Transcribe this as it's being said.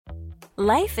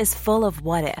Life is full of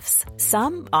what-ifs.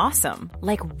 Some awesome,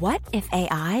 like what if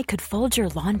AI could fold your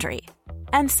laundry?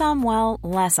 And some, well,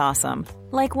 less awesome,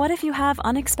 like what if you have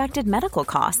unexpected medical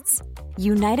costs?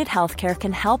 United Healthcare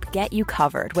can help get you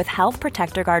covered with Health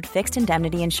Protector Guard fixed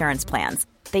indemnity insurance plans.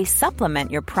 They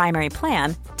supplement your primary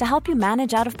plan to help you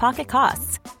manage out-of-pocket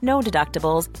costs. No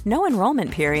deductibles, no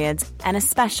enrollment periods, and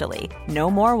especially no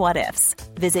more what-ifs.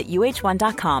 Visit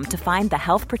uh1.com to find the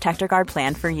Health Protector Guard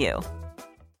plan for you.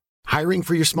 Hiring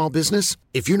for your small business?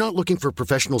 If you're not looking for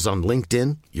professionals on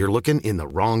LinkedIn, you're looking in the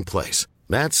wrong place.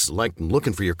 That's like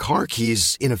looking for your car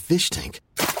keys in a fish tank.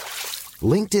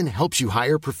 LinkedIn helps you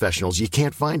hire professionals you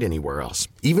can't find anywhere else,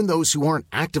 even those who aren't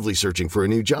actively searching for a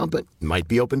new job but might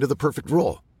be open to the perfect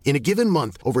role. In a given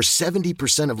month, over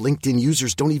 70% of LinkedIn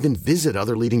users don't even visit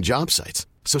other leading job sites.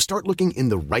 So start looking in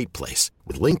the right place.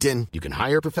 With LinkedIn, you can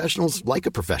hire professionals like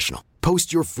a professional.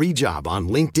 Post your free job on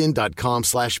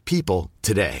linkedin.com/people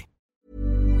today.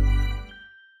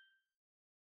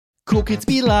 Cool kids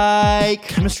be like,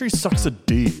 chemistry sucks a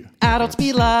D. Adults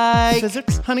be like,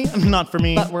 Physics, honey, not for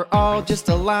me. But we're all just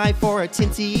alive for a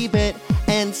tinsy bit,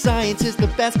 and science is the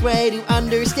best way to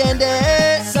understand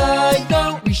it. Side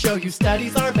note, we show you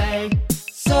studies are vague.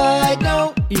 Side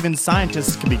note, even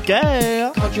scientists can be gay.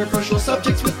 Controversial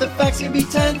subjects with the facts can be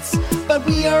tense, but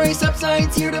we are a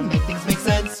sub-science here to make things make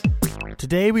sense.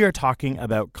 Today we are talking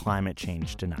about climate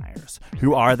change deniers.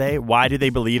 Who are they? Why do they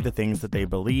believe the things that they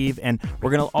believe? And we're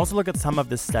going to also look at some of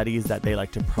the studies that they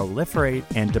like to proliferate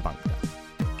and debunk them.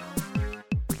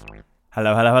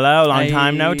 Hello. Long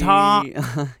time no talk.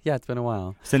 Yeah, it's been a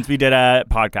while. Since we did a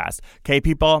podcast. Okay,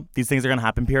 people, these things are going to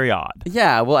happen period.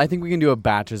 Yeah, well, I think we can do a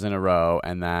batches in a row,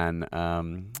 and then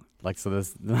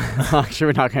actually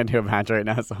we're not going to do a batch right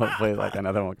now, so hopefully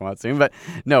another one will come out soon. But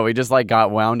no, we just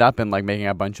got wound up in making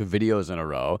a bunch of videos in a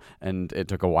row, and it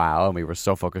took a while, and we were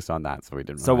so focused on that, so we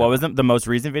didn't. So what was the most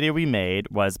recent video we made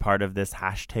was part of this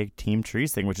hashtag Team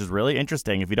Trees thing, which is really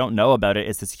interesting. If you don't know about it,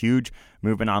 it's this huge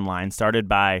movement online started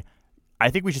by,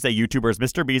 I think we should say, YouTubers,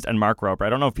 Mr. Beast and Mark Roper. I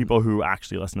don't know if people who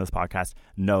actually listen to this podcast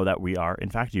know that we are, in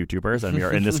fact, YouTubers, and we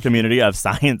are in this community of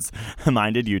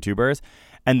science-minded YouTubers.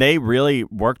 And they really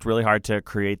worked really hard to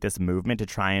create this movement to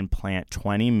try and plant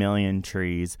 20 million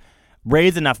trees,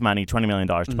 raise enough money, $20 million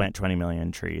to plant 20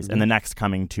 million trees in the next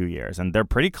coming 2 years. And they're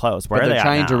pretty close. Where are they at now?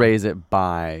 They're trying to raise it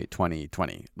by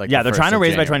 2020. Yeah, they're trying to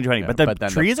raise it by 2020. But the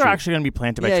trees are actually going to be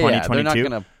planted by 2022. They're not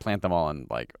going to plant them all in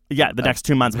the next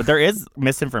 2 months. But there is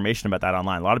misinformation about that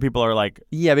online. A lot of people are like...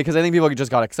 Yeah, because I think people just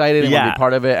got excited and want to be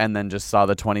part of it and then just saw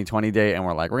the 2020 date and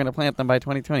were like, we're going to plant them by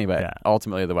 2020. But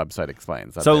ultimately the website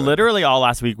explains that. So literally all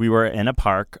last week we were in a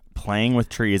park playing with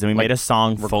trees, and we made a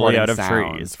song fully out of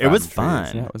trees. It was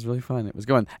fun. Yeah, it was really fun. It was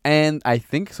going. And I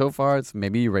think so far it's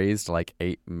maybe raised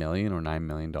 $8 million or $9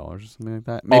 million or something like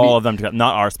that. Maybe. All of them together,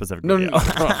 not our specific video.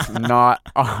 Not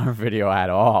our video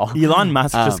at all. Elon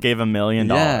Musk just gave $1 million.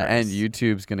 Yeah, and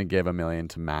YouTube's going to give $1 million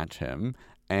to match him.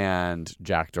 And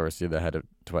Jack Dorsey, the head of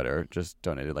Twitter, just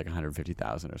donated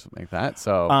 $150,000 or something like that.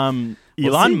 So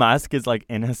Elon Musk is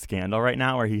in a scandal right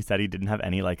now where he said he didn't have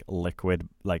any liquid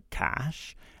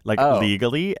cash.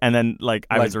 Legally, and then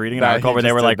I was reading an article where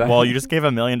they were well, you just gave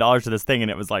 $1 million to this thing,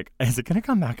 and it was is it gonna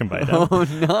come back and bite him? Oh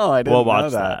no, I didn't We'll watch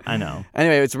know that. I know.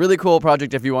 Anyway, it's a really cool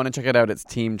project. If you want to check it out, it's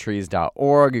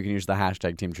teamtrees.org. You can use the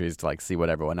hashtag teamtrees to see what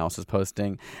everyone else is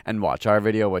posting and watch our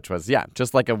video, which was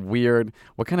just a weird,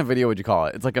 what kind of video would you call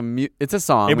it? It's it's a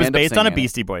song. It was based on a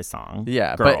Beastie Boys song.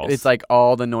 Yeah, Girls. But it's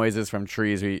all the noises from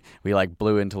trees. We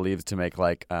blew into leaves to make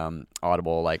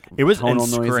audible it was tonal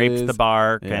and noises. Scraped the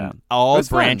bark and all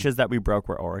branches that we broke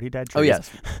were already dead trees. Oh yes,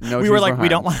 we were we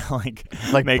don't want to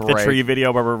make the tree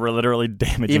video where we're literally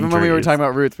damaging even when trees. We were talking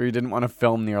about roots, we didn't want to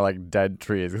film near dead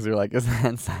trees because we were is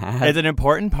that sad? It's an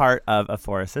important part of a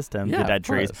forest system, the dead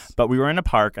trees. But we were in a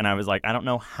park and I was I don't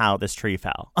know how this tree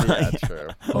fell. Yeah, true.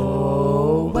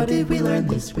 Oh, what did we learn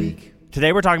this week?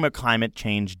 Today we're talking about climate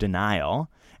change denial,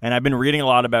 and I've been reading a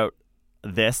lot about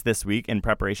this week in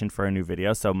preparation for a new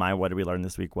video. So my what did we learn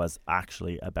this week was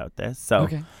actually about this. So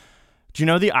okay. Do you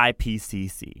know the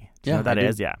IPCC? Do you know what that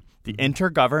is? Do. Yeah. The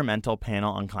Intergovernmental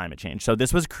Panel on Climate Change. So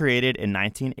this was created in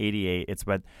 1988.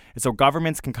 So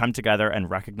governments can come together and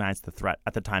recognize the threat.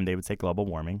 At the time, they would say global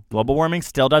warming. Global warming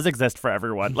still does exist for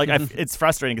everyone. It's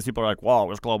frustrating because people are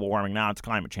whoa, it's global warming. Now it's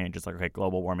climate change. It's okay,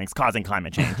 global warming's causing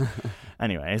climate change.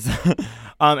 Anyways.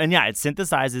 And it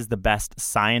synthesizes the best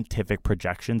scientific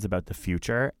projections about the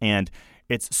future. And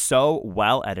It's so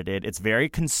well edited. It's very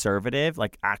conservative,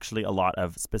 like actually a lot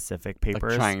of specific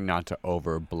papers. Like trying not to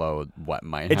overblow what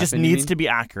might happen. It just needs to be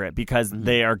accurate because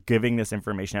they are giving this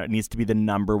information out. It needs to be the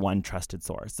number one trusted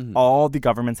source. All the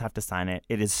governments have to sign it.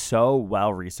 It is so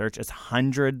well researched. It's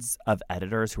hundreds of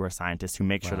editors who are scientists who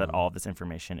make sure that all of this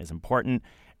information is important.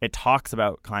 It talks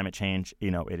about climate change.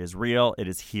 It is real. It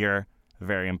is here.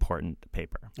 Very important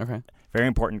paper. Okay. Very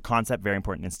important concept, very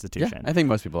important institution. Yeah, I think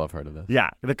most people have heard of this. Yeah.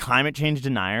 The climate change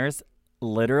deniers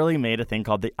literally made a thing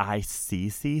called the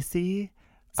ICCC.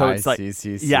 So it's like,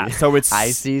 yeah, so it's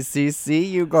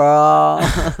ICCC, you girl.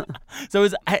 So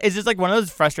it's just like one of those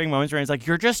frustrating moments where it's like,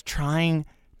 you're just trying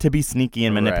to be sneaky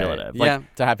and manipulative. Right.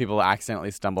 Like, to have people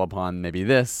accidentally stumble upon maybe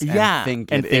this yeah, and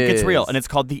think it's real. And it's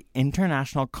called the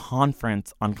International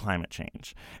Conference on Climate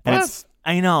Change. And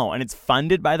I know, and it's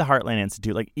funded by the Heartland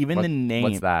Institute. Like, even the name.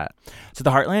 What's that? So the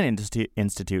Heartland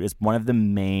Institute is one of the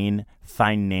main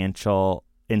financial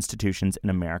institutions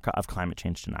in America of climate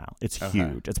change denial. It's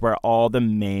huge. It's where all the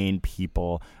main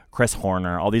people, Chris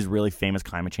Horner, all these really famous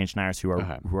climate change deniers who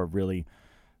are really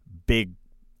big,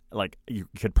 like you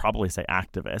could probably say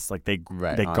activists, like they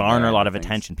garner a lot of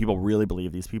attention. People really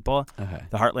believe these people.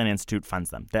 The Heartland Institute funds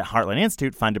them. The Heartland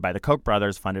Institute, funded by the Koch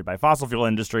brothers, funded by fossil fuel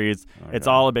industries. It's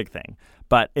all a big thing.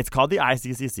 But it's called the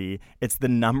ICCC. It's the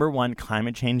 #1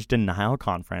 climate change denial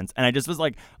conference. And I just was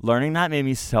like, learning that made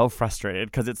me so frustrated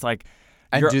because it's like.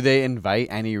 And do they invite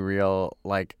any real,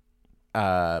 like,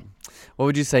 what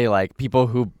would you say, like people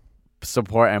who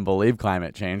support and believe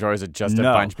climate change, or is it just a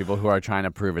bunch of people who are trying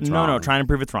to prove it's wrong? No, trying to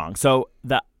prove it's wrong. So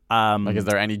like, is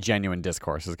there any genuine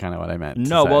discourse? Is kind of what I meant.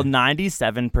 No, well,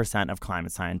 97% of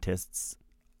climate scientists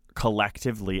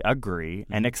collectively agree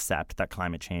and accept that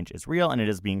climate change is real and it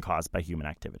is being caused by human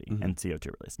activity and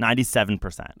CO2 release.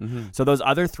 97%. So those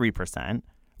other 3%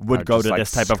 would go to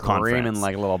this type of conference. Screaming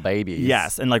like little babies.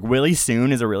 Yes, and like Willie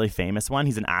Soon is a really famous one.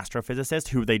 He's an astrophysicist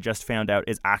who they just found out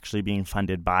is actually being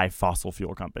funded by fossil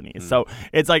fuel companies. So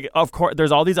it's like, of course,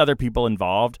 there's all these other people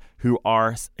involved who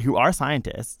are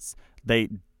scientists. They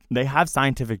have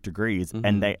scientific degrees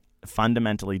and they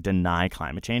fundamentally deny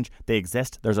climate change. They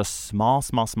exist. There's a small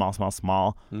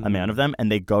amount of them,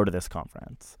 and they go to this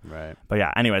conference. Right. But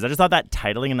yeah, anyways, I just thought that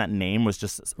titling and that name was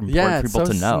just important for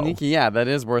people to know. Sneaky. Yeah, that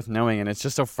is worth knowing, and it's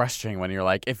just so frustrating when you're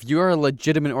like, if you're a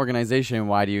legitimate organization,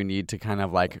 why do you need to kind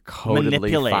of like codedly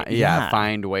manipulate?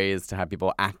 Find ways to have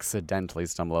people accidentally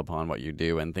stumble upon what you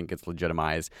do and think it's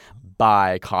legitimized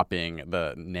by copying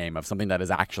the name of something that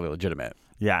is actually legitimate.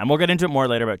 Yeah, and we'll get into it more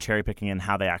later about cherry picking and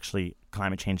how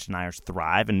climate change deniers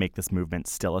thrive and make this movement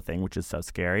still a thing, which is so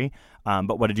scary.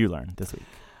 But what did you learn this week?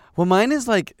 Well, mine is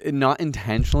like not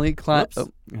intentionally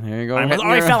there you go.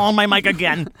 I fell on my mic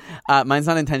again. Mine's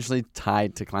not intentionally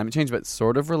tied to climate change, but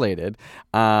sort of related.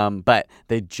 But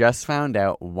they just found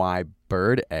out why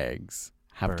bird eggs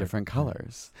have different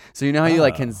colors. So you know how you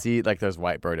like can see, like, there's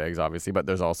white bird eggs obviously, but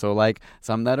there's also like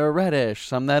some that are reddish,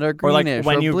 some that are greenish, or like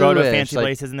when you bluish, go to fancy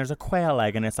places and there's a quail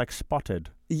egg and it's like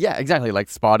spotted. Yeah, exactly, like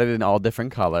spotted in all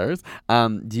different colors.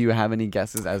 Do you have any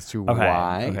guesses as to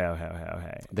why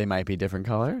they might be different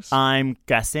colors? I'm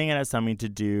guessing it has something to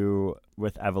do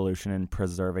with evolution and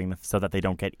preserving so that they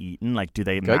don't get eaten. Like, do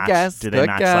they match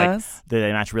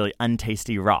match really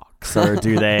untasty rocks, or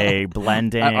do they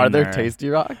blend in? Are there tasty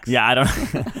rocks? Yeah, I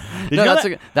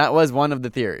don't. That was one of the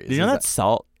theories. Did you know that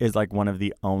salt is like one of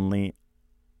the only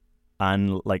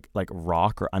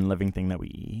rock or unliving thing that we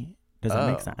eat? Does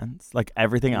that make sense? Like,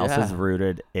 everything else is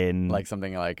rooted in like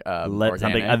something like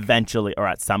something eventually or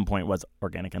at some point was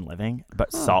organic and living,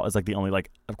 but salt is like the only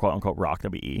like quote unquote rock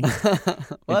that we eat.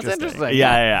 Well, that's interesting.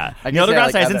 Yeah. Neil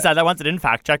deGrasse Tyson said that once. I didn't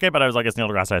fact check it, but I was like, it's Neil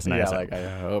deGrasse Tyson. Yeah, like,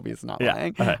 I hope he's not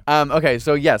lying. Okay,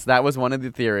 so yes, that was one of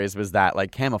the theories, was that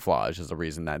like camouflage is the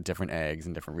reason that different eggs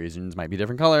in different regions might be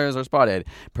different colors or spotted.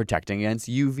 Protecting against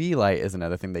UV light is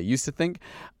another thing they used to think.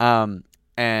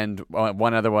 And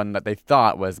one other one that they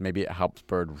thought was maybe it helps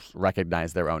birds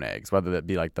recognize their own eggs, whether it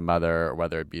be like the mother or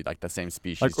whether it be like the same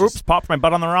species. Like, oops, popped my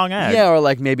butt on the wrong egg. Yeah, or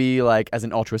like maybe like as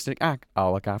an altruistic act,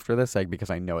 I'll look after this egg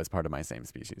because I know it's part of my same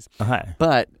species. Okay.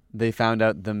 But they found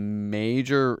out the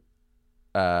major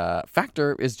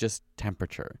factor is just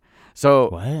temperature.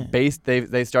 So they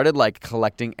started like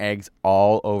collecting eggs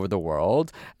all over the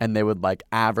world, and they would like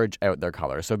average out their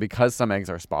color. So because some eggs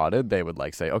are spotted, they would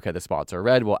like say, okay, the spots are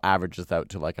red, we'll average this out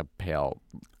to like a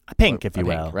pink, if you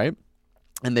will, right?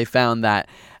 And they found that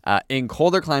in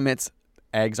colder climates,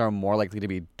 eggs are more likely to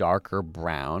be darker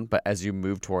brown, but as you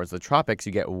move towards the tropics,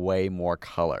 you get way more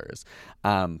colors.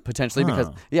 Potentially because,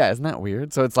 isn't that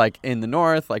weird? So it's like in the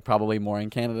north, like probably more in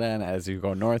Canada, and as you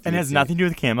go north. And it has nothing to do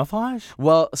with camouflage?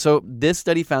 Well, so this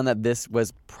study found that this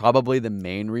was probably the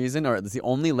main reason, or it's the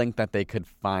only link that they could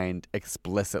find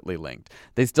explicitly linked.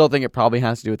 They still think it probably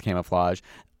has to do with camouflage.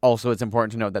 Also, it's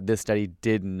important to note that this study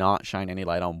did not shine any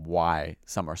light on why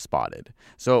some are spotted.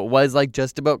 So it was like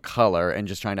just about color and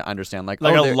just trying to understand like a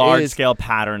there large is, scale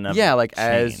pattern of like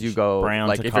change, as you go,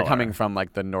 like if color. You're coming from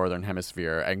like the northern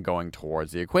hemisphere and going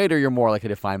towards the equator, you're more likely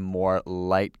to find more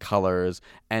light colors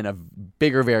and a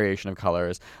bigger variation of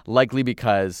colors, likely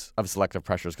because of selective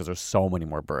pressures, because there's so many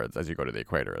more birds as you go to the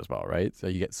equator as well, right? So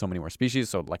you get so many more species,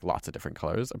 so like lots of different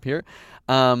colors appear.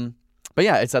 But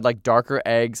yeah, it said like darker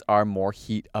eggs are more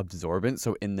heat absorbent.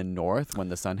 So in the north, when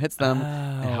the sun hits them,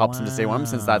 it helps them to stay warm,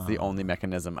 since that's the only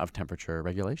mechanism of temperature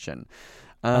regulation.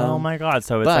 Oh my God!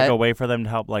 So it's like a way for them to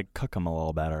help like cook them a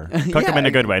little better, cook them in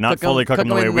a good way, not fully cook them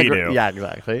the way we do. Yeah,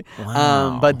 exactly.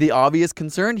 Wow. But the obvious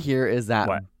concern here is that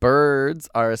birds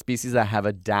are a species that have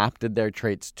adapted their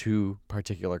traits to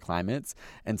particular climates,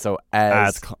 and so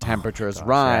as temperatures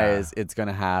rise, it's going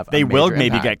to have they will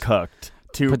maybe impact. Get cooked.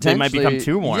 They might become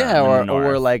too warm. Yeah,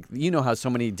 or like, you know how so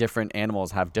many different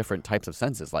animals have different types of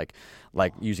senses, like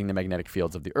using the magnetic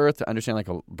fields of the earth to understand, like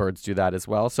birds do that as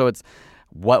well. So it's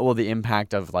what will the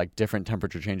impact of like different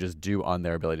temperature changes do on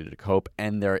their ability to cope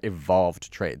and their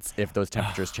evolved traits if those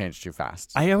temperatures change too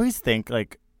fast? I always think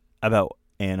like about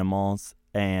animals,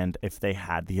 and if they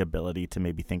had the ability to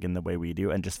maybe think in the way we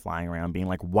do and just flying around being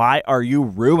like, why are you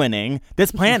ruining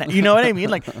this planet? You know what I mean?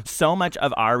 Like so much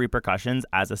of our repercussions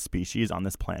as a species on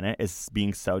this planet is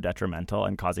being so detrimental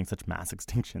and causing such mass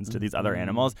extinctions to these other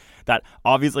animals that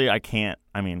obviously hashtag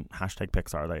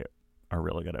Pixar, they are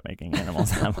really good at making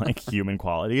animals have like human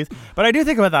qualities. But I do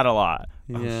think about that a lot.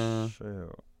 Yeah.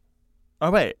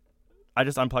 Oh, wait. I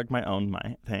just unplugged my own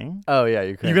thing. Oh, yeah,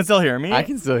 you can. You can still hear me? I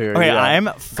can still hear you. Okay, yeah. I'm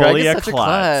fully Greg a is such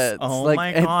klutz. Oh, like,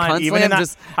 my God. Even in that,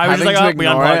 just, I was just like, we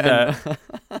unplugged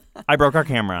it. I broke our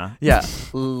camera. Yeah,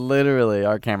 literally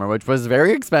our camera, which was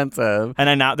very expensive.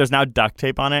 And there's now duct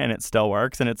tape on it, and it still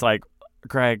works. And it's like,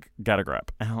 Greg, get a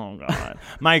grip. Oh, God.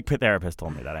 My therapist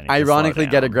told me that I need Ironically,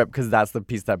 to get a grip, because that's the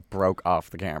piece that broke off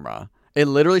the camera. It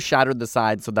literally shattered the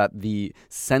side so that the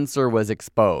sensor was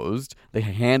exposed. The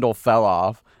handle fell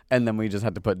off. And then we just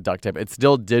had to put duct tape. It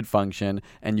still did function,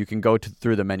 and you can go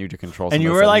through the menu to control some And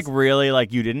you of were the like settings. really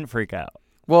like you didn't freak out.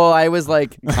 Well, I was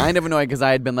like kind of annoyed because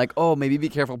I had been like, oh, maybe be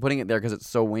careful putting it there because it's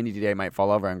so windy today, it might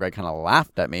fall over. And Greg kind of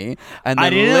laughed at me. And then I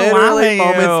didn't literally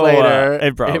laugh at moments you. later,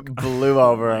 It broke. It blew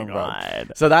over and broke.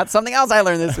 God. So that's something else I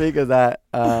learned this week is that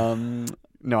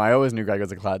no, I always knew Greg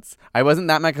was a klutz. I wasn't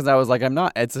that mad because I was like, I'm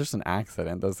not. It's just an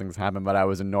accident. Those things happen. But I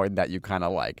was annoyed that you kind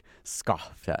of like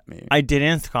scoffed at me. I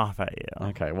didn't scoff at you.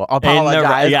 Okay, well,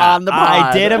 apologize on the pod.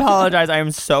 I did apologize. I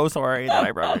am so sorry that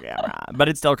I broke the camera. But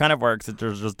it still kind of works.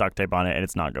 There's just duct tape on it, and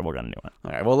it's not good. We're going to do it.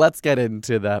 All right, well, let's get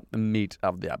into the meat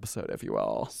of the episode, if you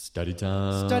will. Study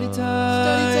time. Study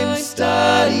time.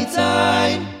 Study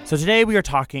time. So today we are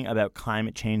talking about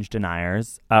climate change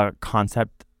deniers, a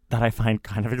concept that I find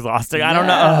kind of exhausting. I don't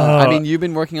know. I mean, you've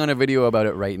been working on a video about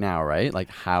it right now, right? Like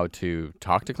how to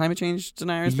talk to climate change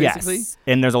deniers, basically? Yes.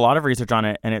 And there's a lot of research on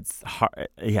it, and it's hard.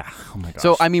 Yeah. Oh, my gosh.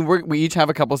 So, I mean, we each have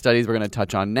a couple studies we're going to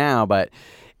touch on now, but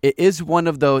it is one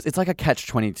of those, it's like a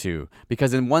catch-22,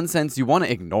 because in one sense, you want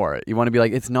to ignore it. You want to be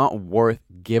like, it's not worth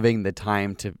giving the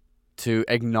time to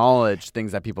acknowledge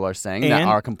things that people are saying that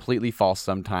are completely false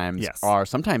sometimes, are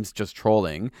sometimes just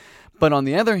trolling. But on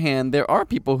the other hand, there are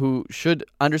people who should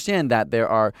understand that there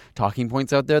are talking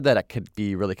points out there that could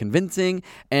be really convincing,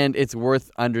 and it's worth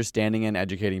understanding and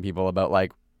educating people about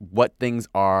like what things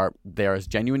are there is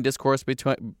genuine discourse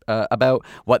about,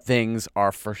 what things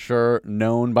are for sure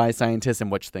known by scientists,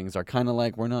 and which things are kind of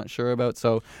like we're not sure about.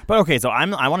 So, but okay, so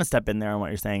I want to step in there on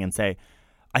what you're saying and say,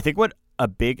 I think what a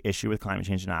big issue with climate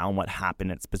change denial and what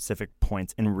happened at specific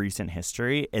points in recent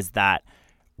history is that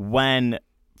when,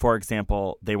 for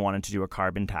example, they wanted to do a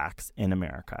carbon tax in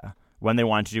America, when they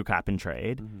wanted to do cap and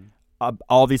trade,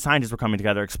 all these scientists were coming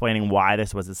together explaining why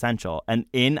this was essential. And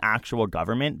in actual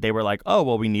government, they were like, oh,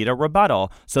 well, we need a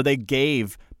rebuttal. So they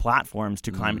gave platforms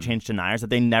to climate change deniers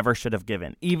that they never should have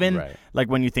given. Even like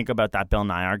when you think about that Bill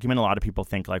Nye argument, a lot of people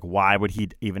think like, why would he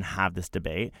even have this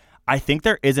debate? I think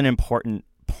there is an important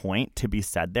point to be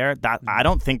said there that I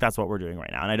don't think that's what we're doing right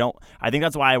now. And I think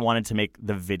that's why I wanted to make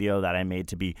the video that I made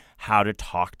to be how to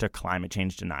talk to climate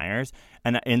change deniers.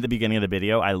 And in the beginning of the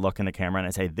video, I look in the camera and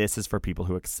I say, this is for people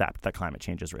who accept that climate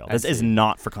change is real. This is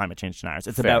not for climate change deniers.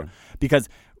 It's about, because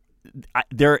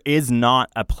there is not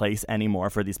a place anymore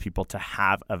for these people to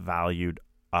have a valued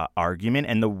argument,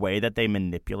 and the way that they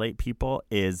manipulate people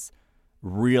is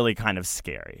really kind of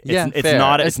scary. It's fair.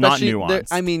 not Especially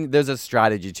nuanced. There's a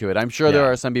strategy to it. I'm sure there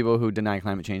are some people who deny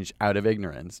climate change out of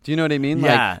ignorance. Do you know what I mean? Who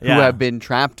have been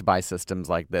trapped by systems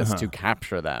like this to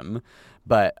capture them.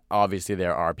 But obviously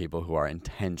there are people who are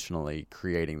intentionally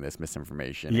creating this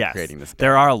misinformation and creating this.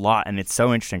 There are a lot, and it's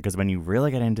so interesting because when you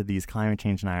really get into these climate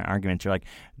change denier arguments, you're like,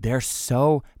 they're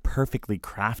so perfectly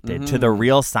crafted to the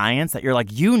real science that you're like,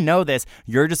 this,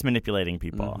 you're just manipulating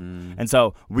people. And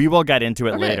so we will get into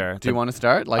it later. Do you want to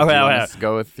start? Do you want to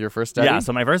go with your first study? Yeah,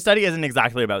 so my first study isn't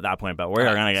exactly about that point, but we're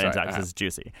going to get into that because it's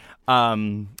juicy.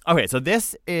 Okay, so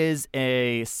this is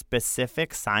a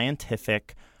specific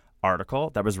scientific article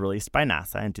that was released by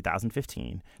NASA in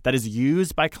 2015 that is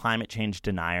used by climate change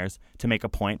deniers to make a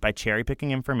point by cherry-picking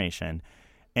information.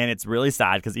 And it's really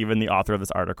sad because even the author of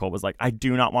this article was like, I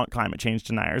do not want climate change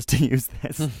deniers to use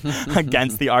this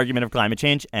against the argument of climate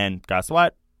change. And guess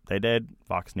what? They did.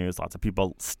 Fox News, lots of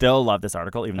people still love this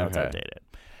article, even though it's outdated.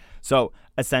 So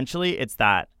essentially, it's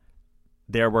that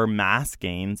there were mass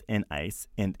gains in ice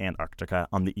in Antarctica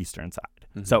on the eastern side.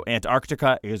 So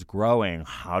Antarctica is growing.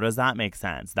 How does that make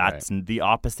sense? That's the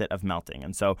opposite of melting.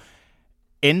 And so,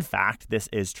 in fact, this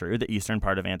is true. The eastern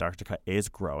part of Antarctica is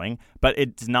growing, but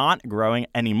it's not growing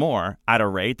anymore at a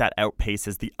rate that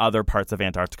outpaces the other parts of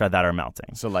Antarctica that are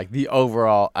melting. So like the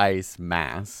overall ice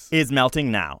mass is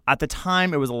melting now. At the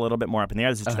time, it was a little bit more up in the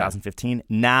air. This is 2015.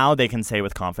 Now they can say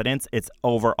with confidence it's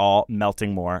overall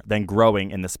melting more than growing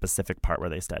in the specific part where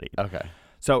they studied. Okay.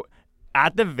 So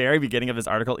at the very beginning of this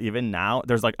article, even now,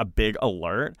 there's like a big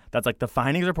alert that's like the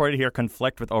findings reported here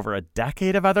conflict with over a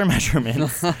decade of other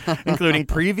measurements, including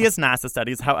previous NASA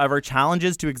studies. However,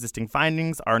 challenges to existing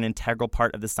findings are an integral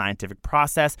part of the scientific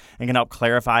process and can help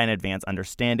clarify and advance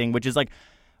understanding, which is like,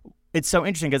 it's so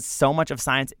interesting because so much of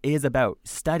science is about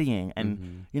studying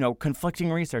and,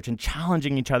 conflicting research and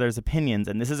challenging each other's opinions.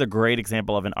 And this is a great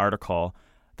example of an article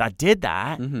that did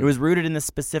that. It was rooted in the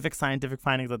specific scientific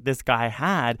findings that this guy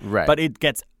had, but it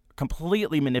gets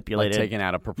completely manipulated. Taken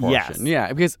out of proportion. Yes.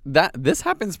 Yeah, because this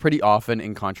happens pretty often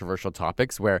in controversial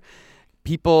topics where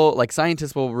people, like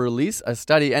scientists, will release a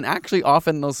study and actually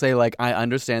often they'll say, like, I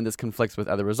understand this conflicts with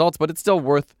other results, but it's still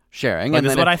worth sharing.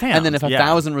 This is what I found. And then if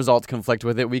 1,000 results conflict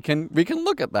with it, we can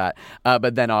look at that.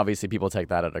 But then obviously people take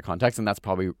that out of context, and that's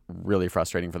probably really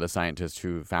frustrating for the scientist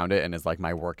who found it and is like,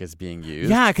 my work is being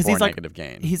used for negative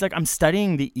gain. He's like, I'm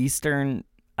studying the eastern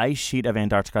ice sheet of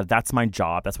Antarctica. That's my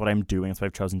job. That's what I'm doing. That's what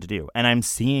I've chosen to do. And I'm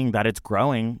seeing that it's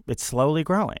growing. It's slowly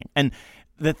growing. And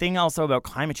the thing also about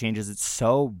climate change is it's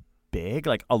so big.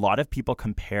 Like, a lot of people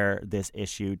compare this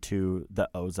issue to the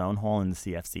ozone hole in the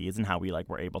CFCs and how we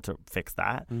were able to fix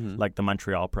that, like the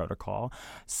Montreal Protocol,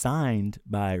 signed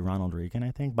by Ronald Reagan,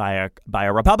 I think, by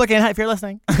a Republican. If you're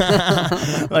listening, you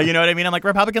know what I mean. I'm like,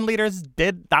 Republican leaders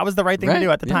did that was the right thing to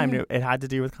do at the time. It had to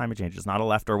do with climate change. It's not a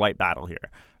left or white battle here,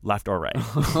 left or right,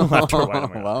 left or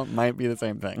right. Well, might be the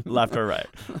same thing, left or right.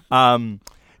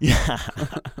 Yeah.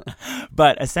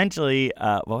 But essentially,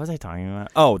 what was I talking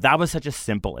about? Oh, that was such a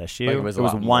simple issue. It was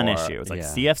one issue. It was like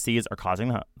CFCs are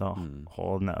causing the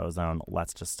hole in the ozone.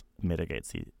 Let's just mitigate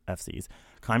CFCs.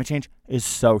 Climate change is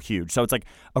so huge. So it's like,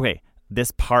 okay,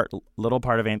 this little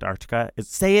part of Antarctica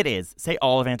say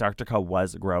all of Antarctica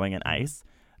was growing in ice.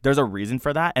 There's a reason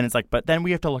for that. And it's like, but then we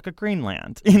have to look at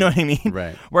Greenland. You know what I mean?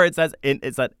 Right. Where it says,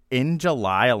 it's that in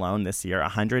July alone this year,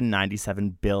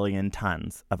 197 billion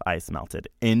tons of ice melted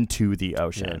into the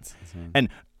ocean. Yeah, and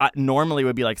normally it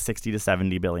would be like 60 to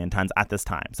 70 billion tons at this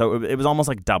time. So it was almost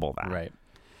like double that. Right.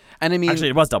 And I mean, actually,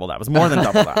 it was double that. It was more than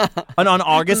double that. And on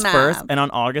August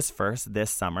 1st, this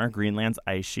summer, Greenland's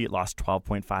ice sheet lost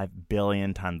 12.5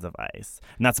 billion tons of ice.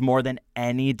 And that's more than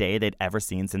any day they'd ever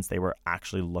seen since they were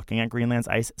actually looking at Greenland's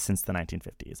ice since the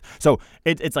 1950s. So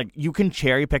it's like you can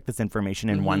cherry pick this information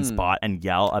in one spot and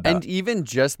yell about. And even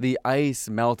just the ice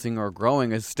melting or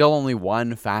growing is still only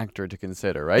one factor to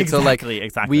consider, right? Exactly, so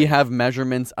exactly. We have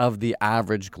measurements of the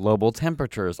average global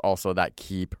temperatures also that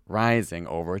keep rising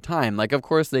over time. Like, of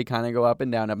course, they kind of go up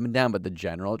and down, but the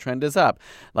general trend is up.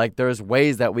 Like, there's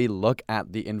ways that we look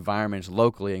at the environment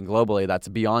locally and globally that's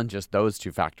beyond just those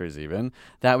two factors even,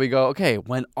 that we go, okay,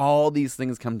 when all these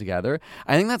things come together,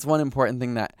 I think that's one important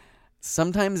thing that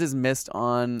sometimes is missed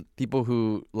on people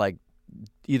who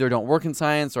either don't work in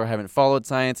science or haven't followed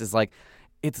science, is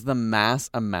it's the mass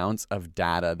amounts of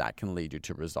data that can lead you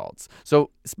to results. So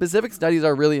specific studies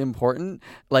are really important,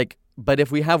 but if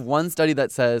we have one study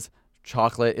that says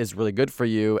chocolate is really good for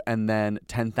you, and then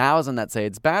 10,000 that say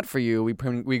it's bad for you,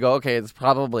 we go, okay, it's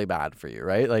probably bad for you,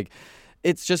 right?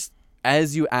 It's just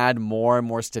as you add more and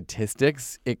more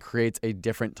statistics, it creates a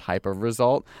different type of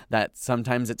result that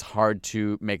sometimes it's hard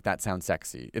to make that sound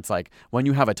sexy. It's like when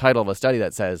you have a title of a study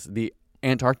that says the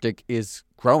Antarctic is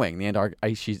growing, the Antarctic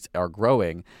ice sheets are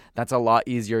growing, that's a lot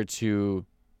easier to,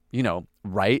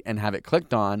 write and have it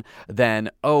clicked on than,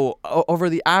 over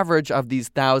the average of these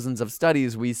thousands of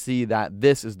studies, we see that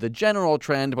this is the general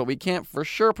trend, but we can't for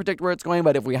sure predict where it's going.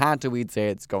 But if we had to, we'd say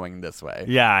it's going this way.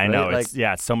 Yeah, I right? know.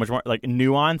 It's so much more like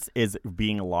nuance is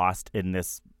being lost in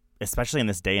this, especially in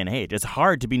this day and age. It's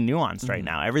hard to be nuanced right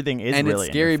now. Everything is and really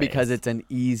it's scary in your face. because it's an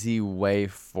easy way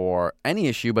for any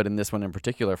issue, but in this one in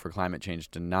particular for climate change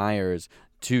deniers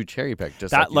to cherry pick.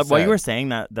 Just that, like you what said. you were saying,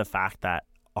 that the fact that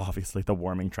obviously the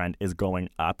warming trend is going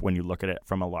up when you look at it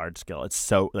from a large scale. It's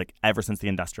so like ever since the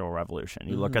Industrial Revolution.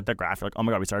 You look at the graph, you're like, oh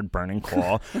my God, we started burning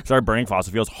coal, started burning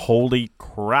fossil fuels. Holy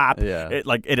crap. Yeah.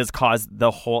 It has caused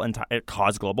the whole it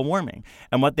caused global warming.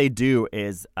 And what they do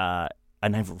is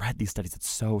and I've read these studies, it's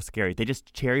so scary. They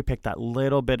just cherry pick that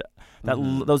little bit,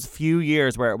 those few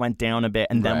years where it went down a bit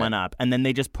and then went up. And then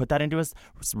they just put that into a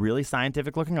really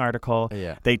scientific looking article.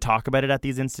 Yeah. They talk about it at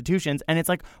these institutions. And it's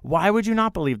like, why would you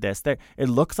not believe this? It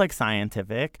looks like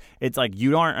scientific. It's like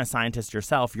you aren't a scientist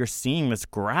yourself. You're seeing this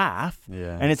graph.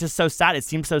 Yeah. And it's just so sad. It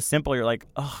seems so simple. You're like,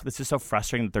 oh, this is so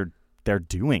frustrating that they're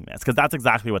doing this, because that's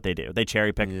exactly what they do. They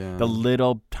cherry pick the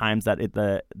little times that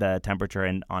the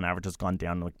temperature on average has gone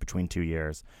down like between 2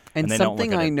 years. And they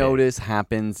something don't look at I it notice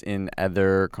happens in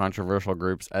other controversial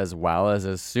groups as well,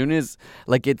 as soon as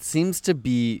it seems to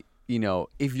be,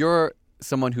 if you're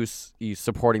someone who's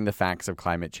supporting the facts of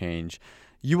climate change,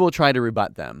 you will try to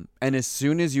rebut them. And as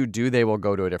soon as you do, they will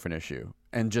go to a different issue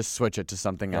and just switch it to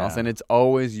something else. And it's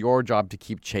always your job to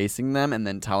keep chasing them and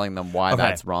then telling them why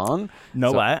that's wrong.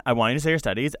 What? I want you to say your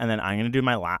studies, and then I'm going to do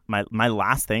my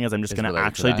last thing is I'm just going to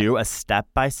actually do a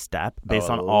step-by-step based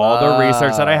on all the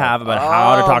research that I have about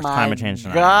how to talk to climate change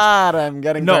deniers. God, I'm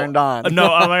getting turned on. No,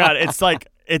 oh my God. It's like,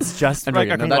 it's just like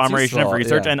a conglomeration of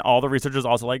research, yeah. and all the research is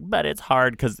also like, but it's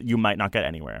hard because you might not get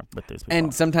anywhere with these people.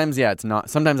 And sometimes, it's not.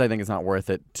 Sometimes I think it's not worth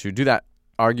it to do that.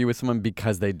 Argue with someone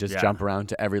because they just jump around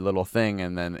to every little thing,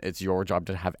 and then it's your job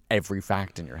to have every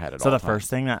fact in your head at all times. So the first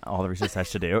thing that all the research has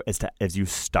to do is you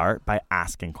start by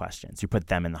asking questions. You put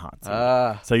them in the hot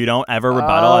seat. So you don't ever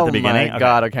rebuttal at the beginning. Oh my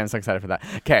God, okay, I'm so excited for that.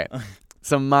 Okay,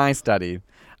 so my study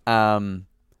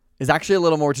is actually a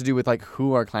little more to do with like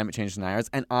who are climate change deniers,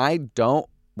 and I don't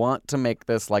want to make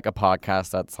this like a podcast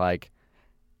that's like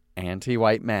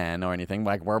anti-white man or anything.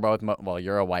 Like we're both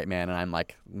you're a white man and I'm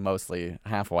like mostly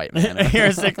half white man. You're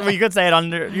you could say it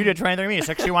under you did 23andMe,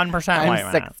 61%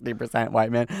 white man. I'm 60%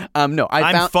 white man. No,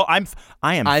 I am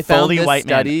I fully found this white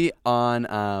study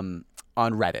on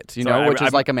Reddit, which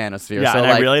is like a manosphere. Yeah, so and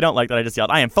like, I really don't like that I just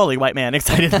yelled, I am fully white man,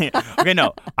 excitedly. Okay,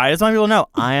 no, I just want people to know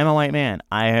I am a white man.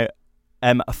 I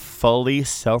am fully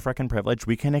so freaking privileged.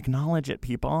 We can acknowledge it,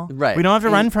 people. Right. We don't have to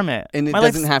run from it. And it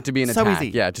doesn't have to be an so attack.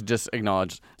 easy. Yeah, to just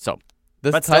acknowledge. So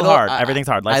this but title, still hard. Everything's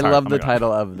hard. Life's I hard. love the God.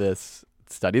 title of this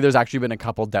study. There's actually been a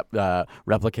couple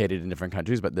replicated in different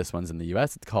countries, but this one's in the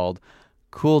U.S. It's called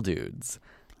Cool Dudes.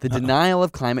 The denial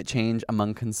of climate change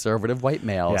among conservative white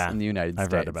males in the United States.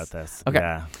 I've read about this. Okay.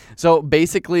 Yeah. So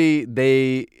basically,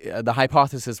 the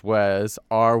hypothesis was,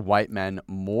 are white men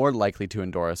more likely to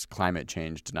endorse climate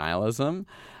change denialism?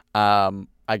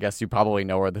 I guess you probably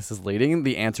know where this is leading.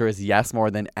 The answer is yes.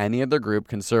 More than any other group,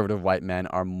 conservative white men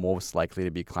are most likely to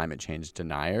be climate change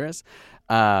deniers.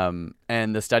 And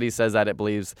the study says that it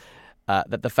believes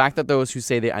that the fact that those who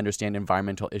say they understand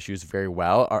environmental issues very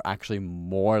well are actually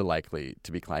more likely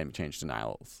to be climate change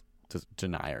deniers.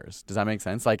 Does that make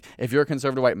sense? Like, if you're a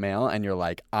conservative white male and you're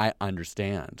like, I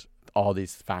understand all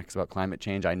these facts about climate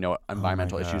change, I know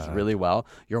environmental issues really well,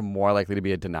 you're more likely to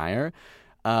be a denier.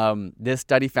 This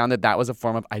study found that was a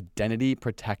form of identity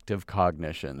protective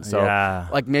cognition. So,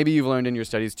 like maybe you've learned in your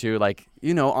studies too, like,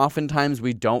 oftentimes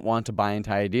we don't want to buy into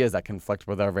ideas that conflict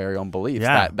with our very own beliefs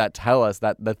that tell us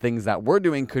that the things that we're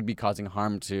doing could be causing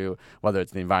harm to whether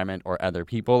it's the environment or other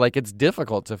people. Like, it's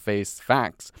difficult to face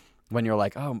facts when you're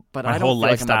like, oh, but my I don't whole feel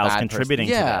like I'm a lifestyle is bad contributing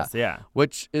person. to this. Yeah.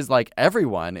 Which is like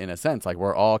everyone in a sense. Like,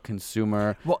 we're all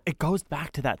consumer. Well, it goes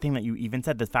back to that thing that you even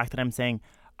said, the fact that I'm saying,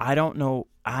 I don't know,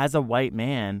 as a white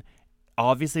man,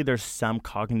 obviously there's some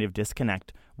cognitive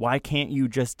disconnect. Why can't you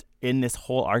just, in this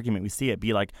whole argument, we see it,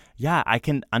 be like, yeah, I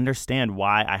can understand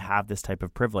why I have this type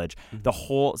of privilege. Mm-hmm. The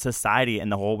whole society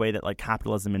and the whole way that like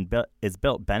capitalism is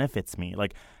built benefits me.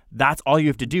 Like, that's all you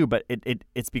have to do, but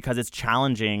it's because it's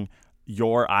challenging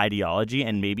your ideology,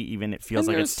 and maybe even it feels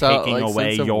And like it's your taking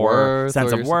away sense of your worth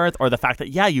sense or of worth, or the fact that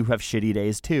you have shitty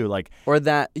days too, like or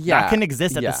that that can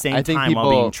exist at the same I think time people,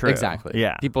 while being true. Exactly.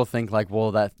 Yeah. People think like,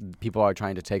 well, that people are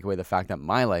trying to take away the fact that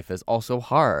my life is also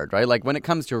hard, right? Like when it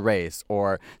comes to race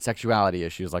or sexuality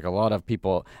issues, like a lot of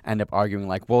people end up arguing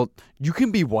like, well, you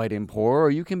can be white and poor, or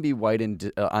you can be white and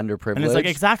underprivileged. And it's like,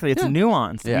 exactly, it's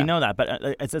nuanced. Yeah. We know that, but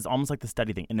it's almost like the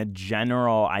study thing. In a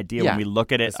general idea, Yeah. when we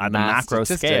look at it It's on the mass macro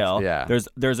statistics, scale, yeah.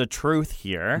 there's a truth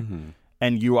here,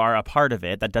 and you are a part of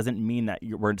it. That doesn't mean that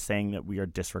we're saying that we are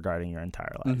disregarding your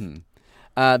entire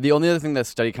life. The only other thing that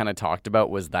study kind of talked about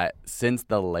was that since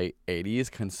the late 80s,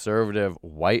 conservative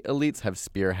white elites have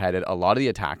spearheaded a lot of the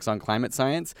attacks on climate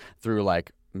science through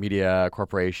like media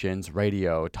corporations,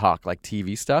 radio, talk, like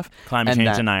TV stuff. Climate And change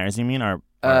that- deniers, you mean?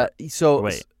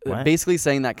 Wait, what? Basically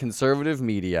saying that conservative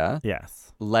media,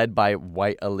 Yes. led by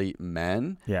white elite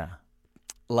men, Yeah.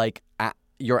 like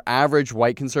your average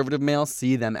white conservative male,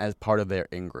 see them as part of their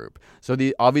in-group. So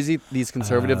obviously these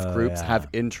conservative groups have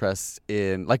interests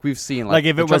in, like we've seen, Like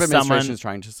if the it Trump was administration someone- is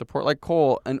trying to support like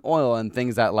coal and oil and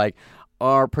things that like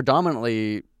are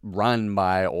predominantly run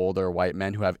by older white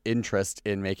men who have interest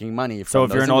in making money from So if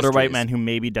those you're an older white industries. man who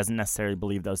maybe doesn't necessarily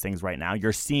believe those things right now,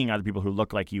 you're seeing other people who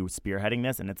look like you spearheading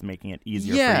this, and it's making it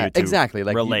easier for you to exactly.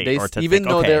 Like relate they, or to even think,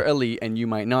 though okay, they're elite and you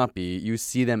might not be, you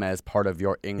see them as part of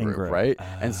your in-group, right?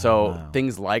 And so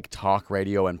things like talk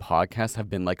radio and podcasts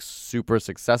have been like super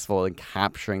successful in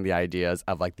capturing the ideas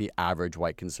of like the average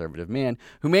white conservative man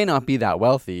who may not be that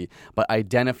wealthy, but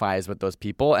identifies with those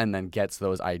people and then gets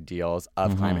those ideals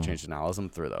of climate change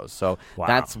denialism through those. So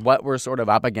that's what we're sort of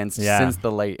up against since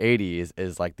the late 80s,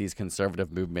 is like these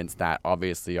conservative movements that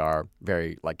obviously are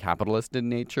very like capitalist in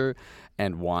nature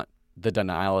and want the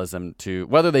denialism to,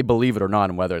 whether they believe it or not,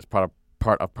 and whether it's part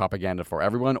of propaganda for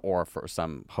everyone or for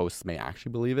some hosts may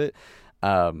actually believe it,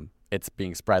 it's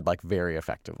being spread like very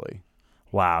effectively.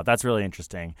 Wow, that's really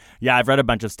interesting. Yeah, I've read a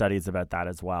bunch of studies about that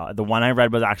as well. The one I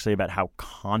read was actually about how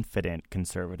confident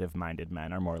conservative-minded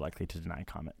men are more likely to deny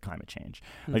climate change.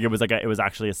 Like it was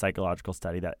actually a psychological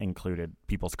study that included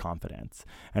people's confidence,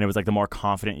 and it was like the more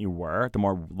confident you were, the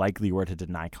more likely you were to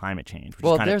deny climate change. Which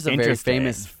Well, is kind there's of a very interesting.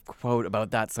 famous quote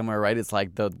about that somewhere, right? It's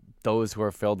like those who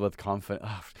are filled with confidence.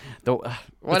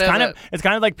 It's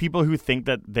kind of like people who think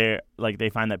that they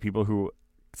find that people who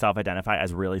self-identify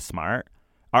as really smart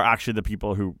are actually the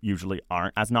people who usually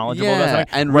aren't as knowledgeable about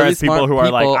something. And whereas really people who are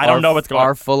like, I don't know what's going on,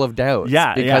 are full of doubts.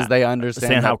 Yeah, because yeah. they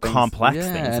understand how that things, complex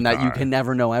yeah, things and that you are. can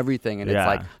never know everything, and Yeah. it's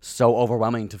like so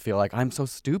overwhelming to feel like I'm so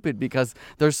stupid because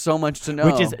there's so much to know.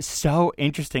 which is so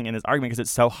interesting in this argument because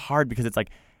it's so hard, because it's like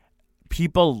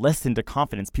people listen to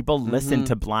confidence, people listen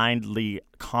to blindly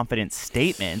confident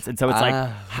statements, and so it's like,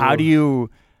 how do you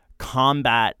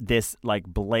combat this like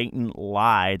blatant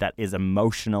lie that is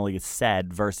emotionally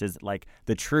said versus like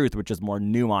the truth, which is more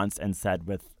nuanced and said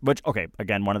with, which, okay,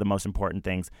 again, one of the most important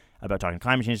things about talking to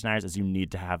climate change deniers is you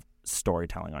need to have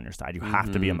storytelling on your side. You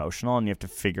have to be emotional, and you have to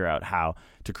figure out how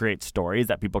to create stories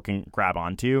that people can grab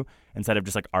onto instead of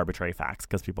just like arbitrary facts,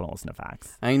 because people don't listen to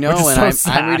facts. I know, Which is and so I'm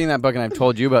sad. reading that book, and I've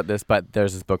told you about this, but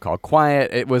there's this book called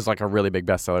Quiet. It was like a really big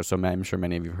bestseller, so I'm sure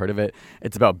many of you have heard of it.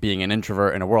 It's about being an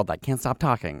introvert in a world that can't stop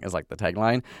talking, is like the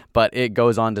tagline. But it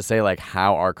goes on to say like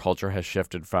how our culture has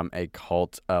shifted from a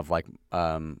cult of like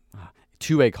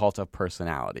to a cult of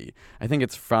personality. I think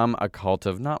it's from a cult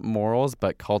of not morals,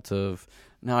 but cult of,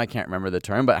 no, I can't remember the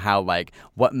term, but how like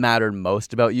what mattered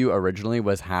most about you originally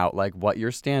was how like what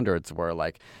your standards were,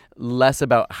 like less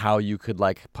about how you could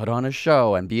like put on a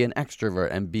show and be an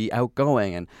extrovert and be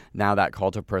outgoing. And now that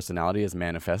cult of personality is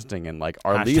manifesting in like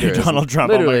our Hashtag leaders, Donald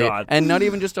Trump, oh my literally, God. and not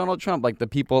even just Donald Trump, like the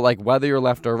people, like whether you're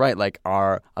left or right, like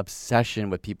our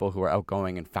obsession with people who are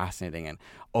outgoing and fascinating and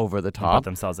over the Put top.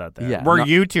 themselves out there. Yeah, We're not-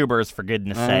 YouTubers, for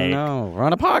goodness I sake. know, we're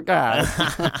on a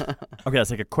podcast. Okay, let's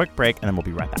take a quick break, and then we'll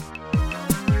be right back.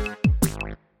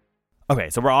 Okay,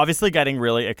 so we're obviously getting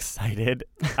really excited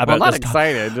about well, not this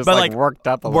excited, just but, like worked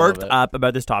up a little bit. up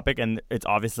about this topic, and it's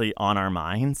obviously on our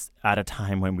minds at a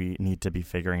time when we need to be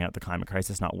figuring out the climate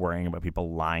crisis, not worrying about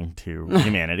people lying to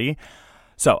humanity.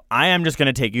 So I am just going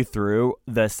to take you through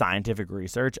the scientific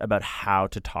research about how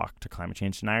to talk to climate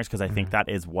change deniers, because I think that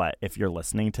is what, if you're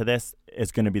listening to this,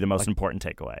 is going to be the most important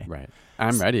takeaway. Right.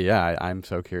 I'm ready. Yeah, I'm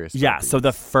so curious. Yeah, so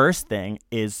the first thing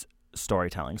is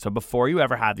storytelling. So before you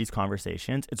ever have these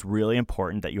conversations, it's really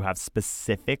important that you have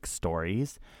specific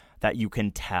stories that you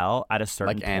can tell at a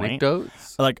certain like point.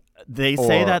 anecdotes. Like they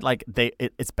say Or- that like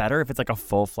it's better if it's like a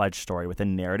full-fledged story with a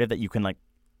narrative that you can like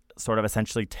sort of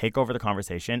essentially take over the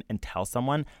conversation and tell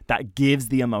someone that gives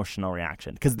the emotional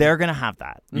reaction, because they're going to have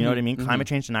that. You know what I mean? Climate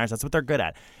change deniers, that's what they're good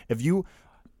at. If you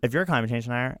if you're a climate change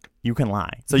denier, you can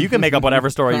lie. So you can make up whatever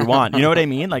story you want. You know what I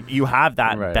mean? Like, you have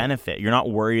that benefit. You're not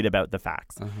worried about the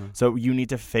facts. So you need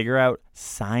to figure out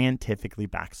scientifically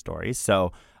backed stories.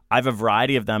 So I have a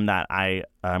variety of them that I'm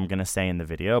going to say in the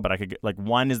video, but I could, like,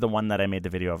 one is the one that I made the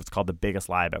video of. It's called The Biggest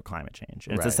Lie About Climate Change.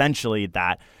 And it's essentially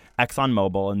that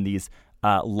ExxonMobil and these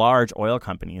large oil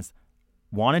companies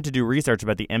wanted to do research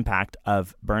about the impact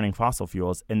of burning fossil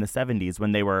fuels in the 70s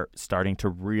when they were starting to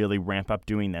really ramp up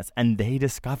doing this. And they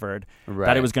discovered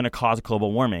that it was going to cause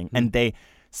global warming. And they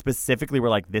specifically were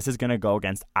like, this is going to go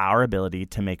against our ability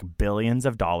to make billions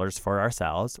of dollars for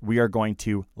ourselves. We are going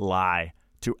to lie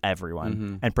to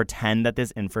everyone and pretend that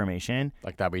this information,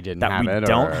 like that we didn't that have we it,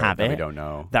 don't or have that it, we don't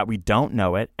know, that we don't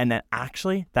know it, and that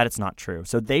actually that it's not true.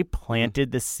 So they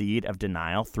planted the seed of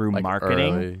denial through like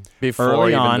marketing before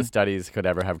even on, the studies could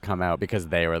ever have come out, because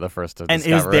they were the first to and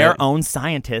discover it was their it. own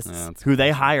scientists who they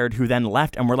hired, who then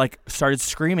left and were like, started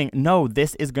screaming, no,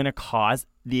 this is going to cause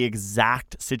the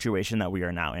exact situation that we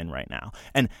are now in right now.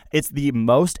 And it's the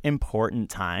most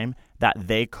important time that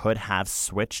they could have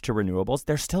switched to renewables.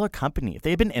 They're still a company. If they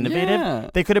had been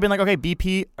innovative, they could have been like, okay,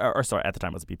 BP, or sorry, at the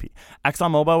time it was BP.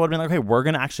 ExxonMobil would have been like, okay, we're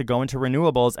going to actually go into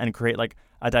renewables and create like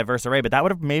a diverse array. But that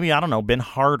would have maybe, I don't know, been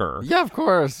harder. Yeah, of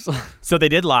course. So they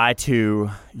did lie to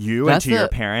you and to your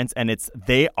parents, and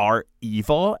they are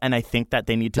evil. And I think that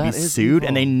they need to be sued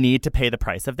and they need to pay the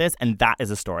price of this. And that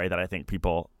is a story that I think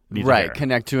people need to hear.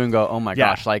 Connect to and go, oh my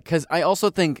gosh. Like, because I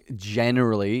also think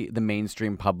generally the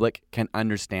mainstream public can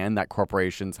understand that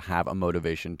corporations have a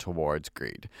motivation towards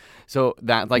greed. So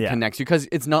that connects you, because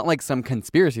it's not like some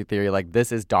conspiracy theory. Like,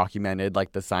 this is documented,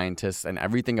 like the scientists and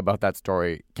everything about that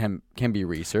story can be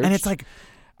researched. And it's like,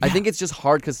 I think it's just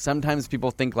hard because sometimes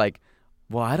people think like,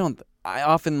 well, I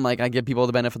often I give people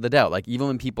the benefit of the doubt. Like, even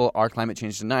when people are climate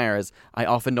change deniers, I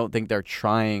often don't think they're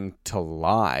trying to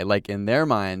lie. Like, in their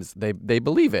minds, they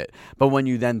believe it. But when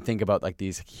you then think about like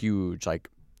these huge, like,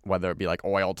 whether it be like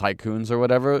oil tycoons or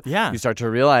whatever, you start to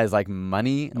realize like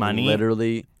money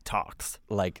literally talks.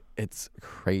 Like, it's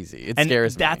crazy. It and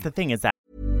scares me. That's the thing, is that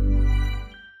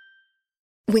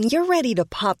when you're ready to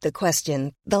pop the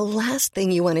question, the last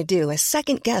thing you want to do is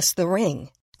second guess the ring.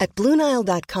 At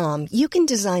BlueNile.com, you can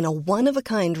design a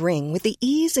one-of-a-kind ring with the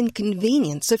ease and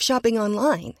convenience of shopping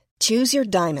online. Choose your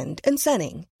diamond and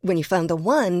setting. When you find the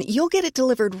one, you'll get it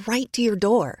delivered right to your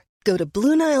door. Go to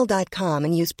BlueNile.com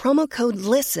and use promo code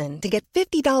LISTEN to get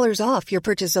 $50 off your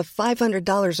purchase of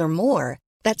 $500 or more.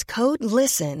 That's code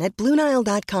LISTEN at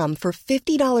BlueNile.com for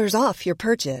 $50 off your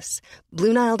purchase.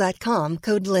 BlueNile.com,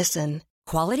 code LISTEN.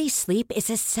 Quality sleep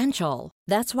is essential.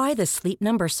 That's why the Sleep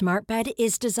Number Smart Bed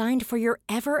is designed for your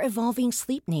ever-evolving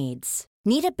sleep needs.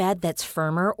 Need a bed that's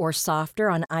firmer or softer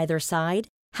on either side?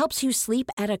 Helps you sleep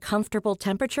at a comfortable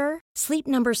temperature? Sleep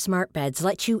Number Smart Beds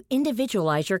let you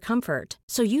individualize your comfort,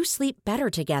 so you sleep better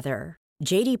together.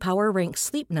 J.D. Power ranks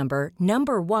Sleep Number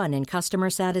number 1 in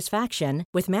customer satisfaction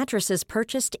with mattresses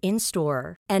purchased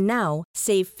in-store. And now,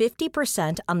 save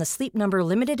 50% on the Sleep Number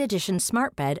Limited Edition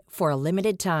Smart Bed for a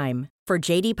limited time. For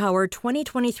J.D. Power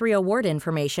 2023 award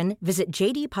information, visit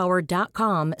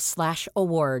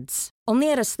jdpower.com/awards.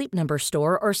 Only at a Sleep Number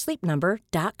store or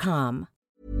sleepnumber.com.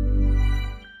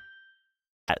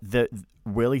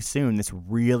 Willie Soon, this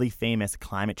really famous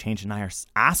climate change denier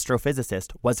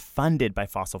astrophysicist, was funded by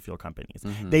fossil fuel companies.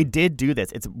 They did do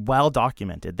this. It's well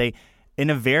documented. They, in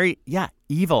a very,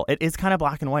 evil, it is kind of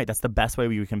black and white. That's the best way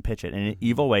we can pitch it. In an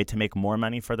evil way to make more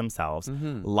money for themselves,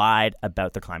 lied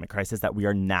about the climate crisis that we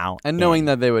are now and knowing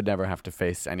that they would never have to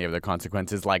face any of the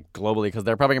consequences, like, globally, because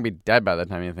they're probably going to be dead by the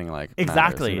time anything like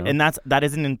exactly matters, you know? And that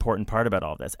is an important part about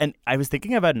all of this. And I was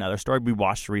thinking about another story we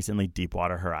watched recently,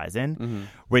 Deepwater Horizon,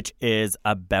 which is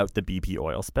about the BP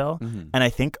oil spill. And I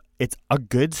think it's a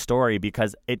good story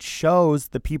because it shows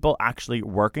the people actually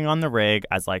working on the rig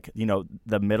as, like, you know,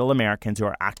 the middle Americans who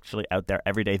are actually out there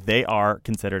every day. They are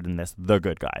considered in this the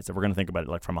good guys, if we're going to think about it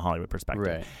like from a Hollywood perspective.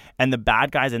 Right. And the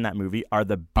bad guys in that movie are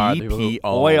the BP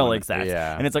oil execs.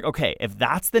 Yeah. And it's like, okay, if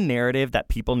that's the narrative that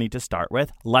people need to start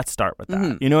with, let's start with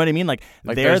that. You know what I mean? Like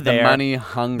they're there.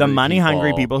 The money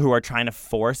hungry people who are trying to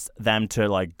force them to,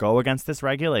 like, go against this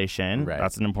regulation. Right.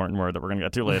 That's an important word that we're going to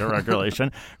get to later,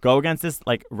 regulation. Go against this,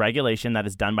 like, regulation that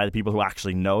is done by the people who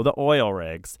actually know the oil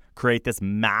rigs, create this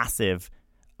massive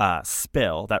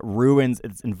spill that ruins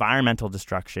its environmental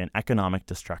destruction, economic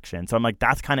destruction. So I'm like,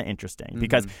 that's kind of interesting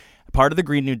because part of the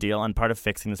Green New Deal and part of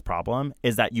fixing this problem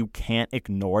is that you can't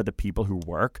ignore the people who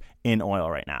work in oil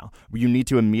right now. You need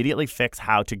to immediately fix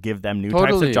how to give them new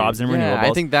types of jobs in renewables.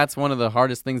 I think that's one of the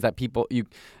hardest things that people,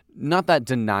 not that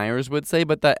deniers would say,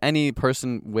 but that any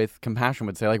person with compassion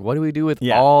would say, like, what do we do with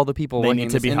all the people working in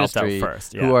this industry helped out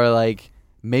first, who are, like,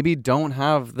 maybe don't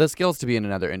have the skills to be in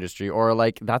another industry, or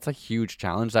like that's a huge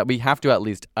challenge that we have to at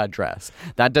least address.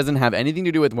 That doesn't have anything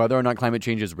to do with whether or not climate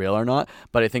change is real or not,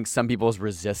 but I think some people's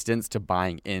resistance to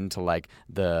buying into like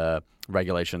the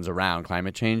regulations around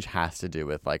climate change has to do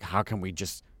with like, how can we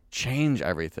just change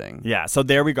everything? Yeah, so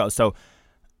there we go.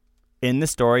 In the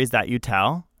stories that you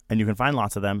tell, and you can find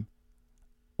lots of them,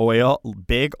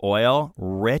 big oil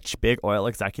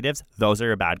executives, those are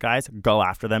your bad guys. Go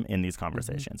after them in these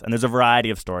conversations. Mm-hmm. And there's a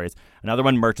variety of stories. Another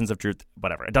one, Merchants of Truth,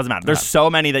 whatever. It doesn't matter. There's so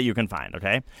many that you can find,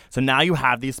 okay? So now you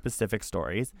have these specific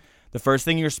stories. The first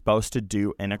thing you're supposed to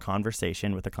do in a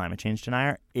conversation with a climate change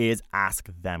denier is ask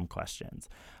them questions.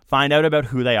 Find out about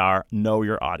who they are, know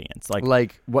your audience.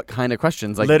 Like what kind of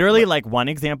questions? Like literally, like one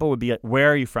example would be,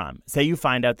 where are you from? Say you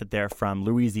find out that they're from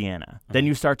Louisiana. Then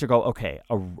you start to go, okay,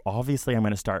 obviously I'm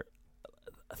going to start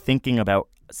thinking about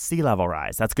sea level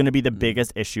rise. That's going to be the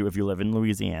biggest issue if you live in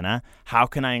Louisiana. How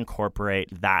can I incorporate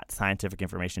that scientific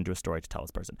information into a story to tell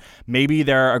this person? Maybe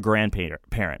they're a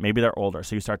grandparent. Maybe they're older.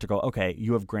 So you start to go, okay,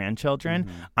 you have grandchildren.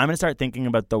 I'm going to start thinking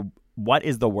about what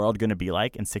is the world going to be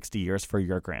like in 60 years for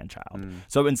your grandchild?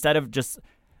 So instead of just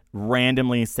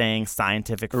randomly saying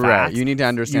scientific facts, right, you need to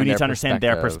understand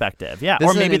their perspective. Yeah.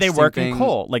 Or maybe they work in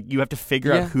coal. Like you have to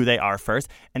figure out who they are first,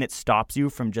 and it stops you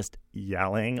from just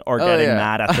yelling or getting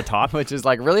mad at the top. Which is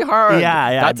like really hard.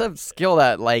 Yeah. That's a skill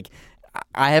that like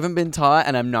I haven't been taught,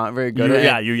 and I'm not very good at it.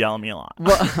 Yeah, you yell at me a lot.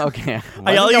 Well, okay.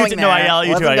 I yell at you too. No, I yell at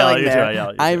you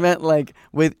too. I meant like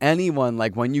with anyone,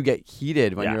 like when you get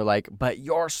heated, when you're like, but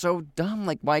you're so dumb.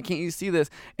 Like, why can't you see this?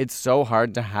 It's so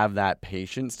hard to have that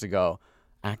patience to go,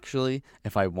 actually,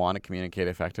 if I want to communicate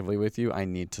effectively with you, I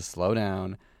need to slow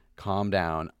down, calm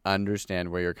down, understand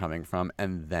where you're coming from,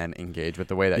 and then engage with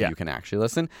the way that you can actually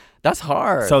listen. That's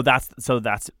hard. So that's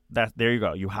there you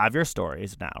go. You have your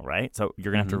stories now, right? So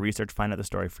you're gonna have to research, find out the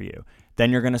story for you.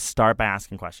 Then you're gonna start by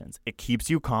asking questions. It keeps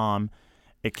you calm.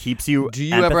 It keeps you Do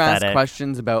you ever ask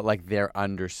questions about like their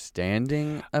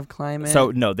understanding of climate? So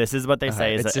no, this is what they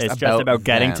say. It's just about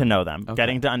getting to know them,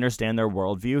 getting to understand their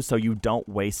worldview, so you don't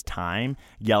waste time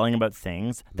yelling about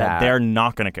things that they're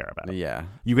not going to care about. Yeah.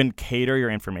 You can cater your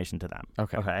information to them.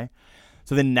 Okay.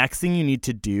 So the next thing you need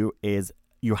to do is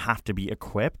you have to be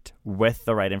equipped with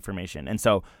the right information. And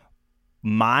so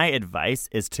my advice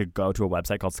is to go to a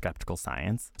website called Skeptical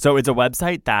Science. So it's a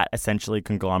website that essentially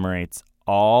conglomerates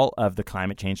all of the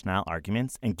climate change denial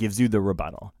arguments and gives you the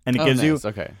rebuttal. And it gives you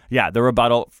the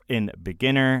rebuttal in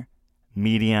beginner,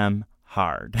 medium,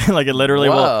 hard. Like it literally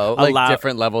will allow like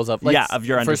different levels of of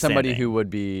your understanding. For somebody who would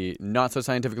be not so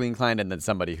scientifically inclined, and then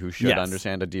somebody who should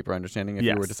understand a deeper understanding if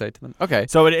you were to say to them. Okay.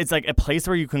 So it's like a place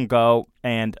where you can go,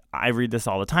 and I read this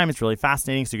all the time. It's really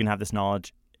fascinating, so you can have this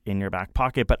knowledge in your back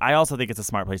pocket. But I also think it's a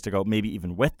smart place to go, maybe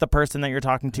even with the person that you're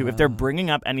talking to. If they're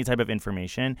bringing up any type of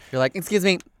information. You're like, excuse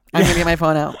me, I'm going to get my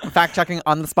phone out. Fact checking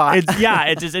on the spot.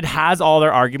 It has all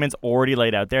their arguments already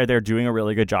laid out there. They're doing a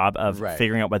really good job of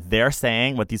figuring out what they're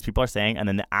saying, what these people are saying, and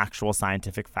then the actual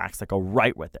scientific facts that go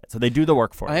right with it. So they do the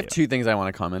work for you. I have two things I want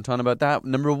to comment on about that.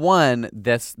 Number one,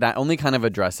 that only kind of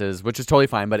addresses, which is totally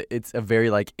fine, but it's a very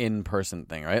like in-person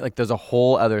thing, right? Like there's a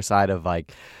whole other side of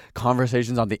like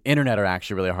conversations on the internet are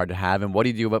actually really hard to have. And what do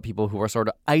you do about people who are sort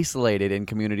of isolated in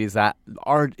communities that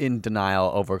are in denial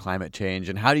over climate change?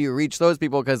 And how do you reach those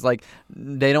people? Because like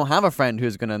they don't have a friend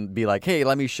who's going to be like, hey,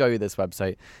 let me show you this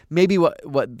website. Maybe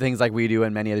what things like we do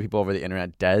and many other people over the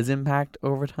internet does impact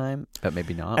over time, but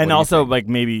maybe not. And also like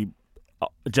maybe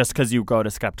just because you go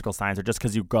to Skeptical Science or just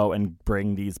because you go and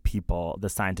bring these people the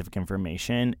scientific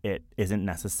information, it isn't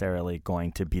necessarily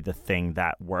going to be the thing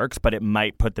that works, but it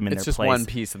might put them in their place. It's just one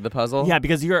piece of the puzzle? Yeah,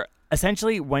 because you're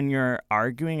essentially, when you're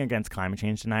arguing against climate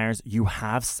change deniers, you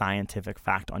have scientific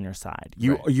fact on your side.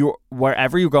 You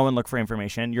wherever you go and look for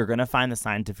information, you're going to find the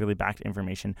scientifically backed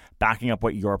information backing up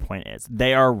what your point is.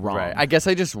 They are wrong. Right. I guess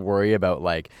I just worry about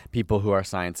like people who are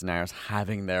science deniers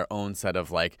having their own set of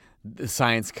like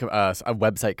science a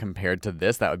website compared to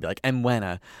this that would be like, and when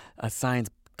a science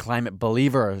climate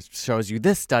believer shows you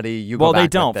this study, you go back they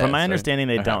don't. With this, From my understanding,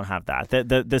 they don't have that.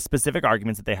 The specific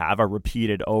arguments that they have are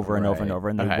repeated over and over and over,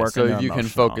 and they work. So you can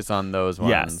focus on those ones.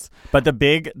 Yes, but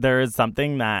there is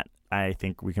something that I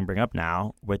think we can bring up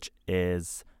now, which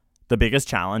is the biggest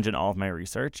challenge in all of my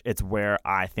research. It's where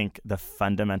I think the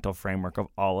fundamental framework of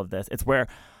all of this. It's where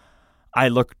I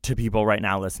look to people right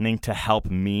now listening to help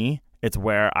me. It's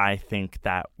where I think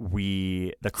that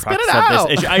the crux of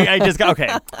this issue. I just got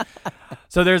okay.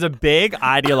 So there's a big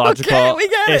ideological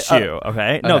issue.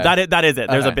 Okay, no, that is it.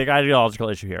 There's a big ideological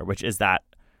issue here, which is that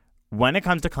when it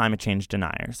comes to climate change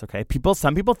deniers, okay,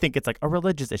 some people think it's like a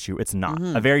religious issue. It's not.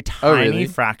 A very tiny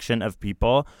fraction of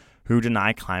people who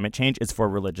deny climate change is for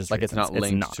religious Like reasons. it's not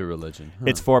linked to religion. Huh.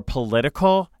 It's for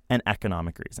political and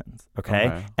economic reasons,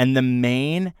 okay? And the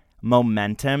main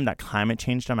momentum that climate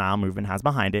change denial movement has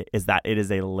behind it is that it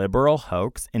is a liberal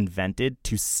hoax invented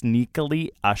to sneakily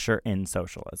usher in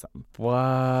socialism.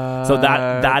 What? So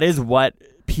that is what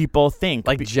people think.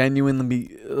 Like genuinely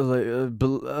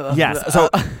yes. So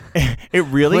it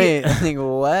really... Wait, I think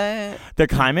what? The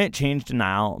climate change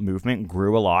denial movement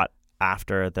grew a lot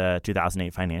after the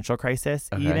 2008 financial crisis,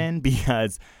 even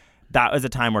because that was a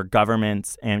time where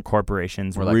governments and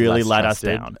corporations really let us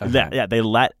down. Yeah, they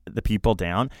let the people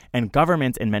down. And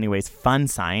governments, in many ways, fund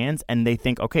science, and they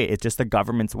think, okay, it's just the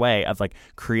government's way of like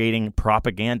creating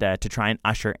propaganda to try and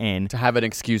usher in. To have an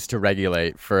excuse to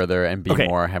regulate further and be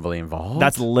more heavily involved?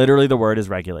 That's literally the word is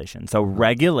regulation. So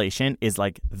regulation is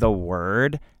like the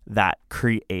word that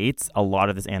creates a lot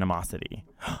of this animosity.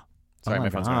 Sorry,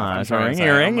 my phone's ringing.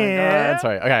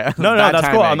 Sorry. Okay. No, that's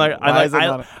cool. I'm like,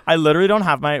 I I literally don't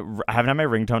have I haven't had my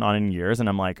ringtone on in years, and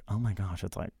I'm like, oh my gosh,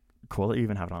 it's like cool that you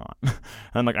even have it on. And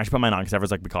I'm like, I should put mine on because everyone's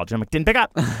like, we called you. I'm like, didn't pick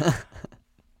up.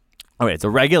 Okay, so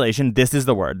regulation. This is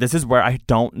the word. This is where I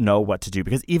don't know what to do,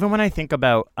 because even when I think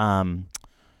about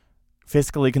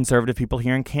fiscally conservative people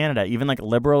here in Canada, even like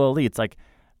liberal elites, like,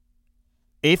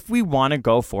 if we want to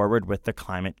go forward with the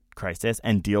climate crisis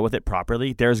and deal with it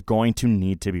properly, there's going to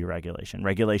need to be regulation.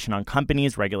 Regulation on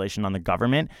companies, regulation on the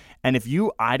government. And if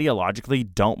you ideologically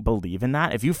don't believe in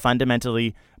that, if you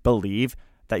fundamentally believe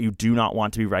that you do not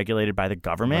want to be regulated by the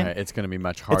government, it's going to be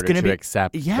much harder to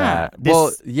accept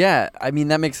that. I mean,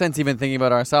 that makes sense even thinking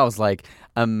about ourselves. Like,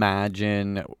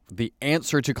 imagine the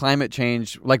answer to climate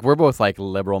change. Like, we're both like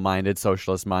liberal-minded,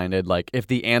 socialist-minded. Like, if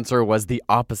the answer was the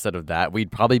opposite of that,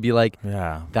 we'd probably be like,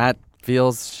 that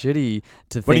feels shitty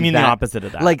to think. What do you mean that, the opposite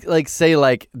of that? Like say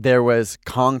like there was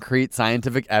concrete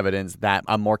scientific evidence that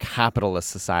a more capitalist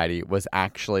society was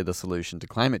actually the solution to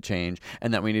climate change,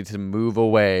 and that we need to move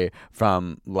away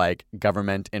from like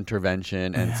government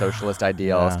intervention and socialist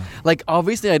ideals. Like,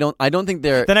 obviously I don't think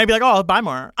they're... Then I'd be like, oh, I'll buy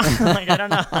more. Like, I don't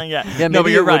know. Yeah, no,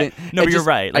 but you're right. No, but you're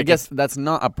right. Like, I guess that's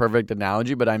not a perfect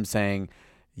analogy, but I'm saying,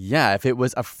 yeah, if it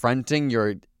was affronting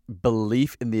your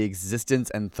belief in the existence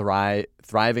and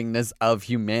thrivingness of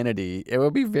humanity, it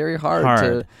would be very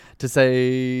hard. To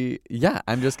say, yeah,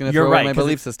 I'm just going to throw away my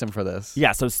belief system for this.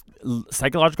 Yeah, so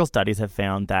psychological studies have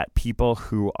found that people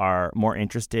who are more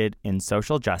interested in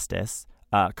social justice,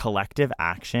 collective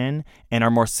action, and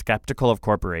are more skeptical of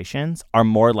corporations are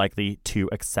more likely to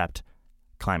accept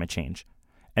climate change.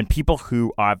 And people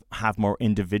who have more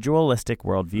individualistic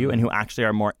worldview and who actually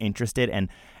are more interested and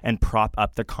prop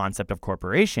up the concept of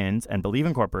corporations and believe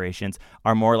in corporations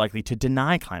are more likely to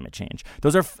deny climate change.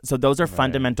 Those are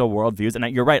fundamental worldviews.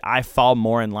 And you're right, I fall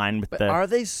more in line with Are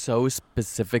they so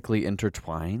specifically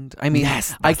intertwined? I mean,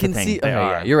 yes, I can see.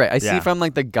 Yeah, you're right. I see from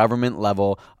like the government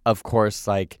level, of course,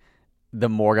 like the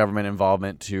more government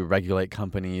involvement to regulate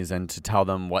companies and to tell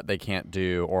them what they can't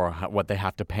do or what they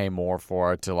have to pay more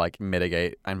for to like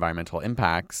mitigate environmental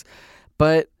impacts.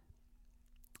 But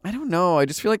I don't know. I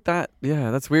just feel like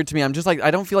that's weird to me. I'm just like,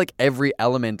 I don't feel like every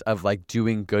element of like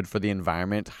doing good for the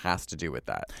environment has to do with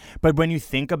that. But when you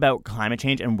think about climate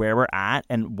change and where we're at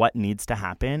and what needs to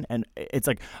happen, and it's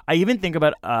like, I even think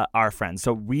about our friends.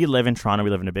 So we live in Toronto.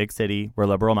 We live in a big city. We're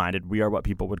liberal-minded. We are what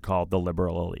people would call the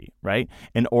liberal elite, right?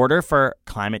 In order for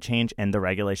climate change and the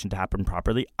regulation to happen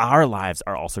properly, our lives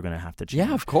are also going to have to change.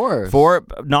 Yeah, of course. For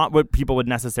not what people would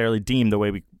necessarily deem the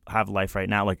way we have life right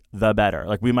now, like the better.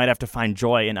 Like, we might have to find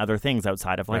joy in other things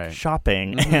outside of like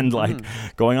shopping and like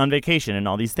going on vacation and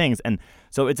all these things. And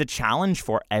so it's a challenge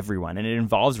for everyone, and it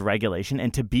involves regulation.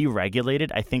 And to be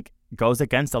regulated, I think, goes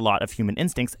against a lot of human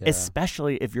instincts,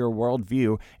 especially if your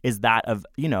worldview is that of,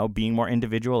 being more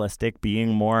individualistic,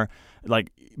 being more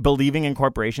like believing in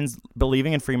corporations,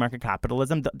 believing in free market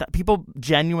capitalism, that people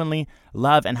genuinely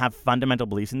love and have fundamental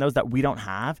beliefs in those that we don't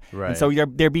have. Right. And so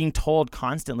they're being told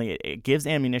constantly. It gives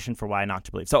ammunition for why not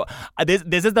to believe. So this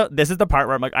is the part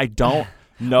where I'm like, I don't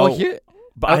know.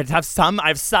 But I have some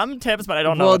tips, but I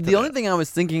don't know. Well, the only thing I was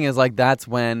thinking is like, that's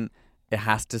when it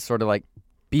has to sort of like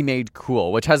be made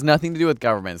cool, which has nothing to do with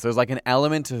governments. There's like an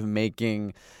element of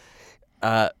making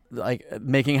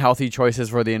healthy choices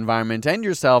for the environment and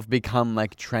yourself become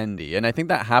like trendy. And I think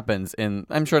that happens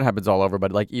I'm sure it happens all over,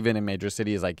 but like even in major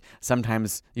cities, like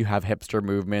sometimes you have hipster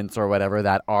movements or whatever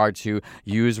that are to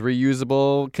use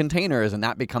reusable containers, and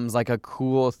that becomes like a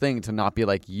cool thing to not be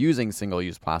like using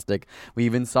single-use plastic. We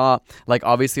even saw like,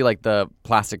 obviously, like the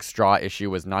plastic straw issue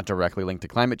was not directly linked to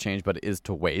climate change, but it is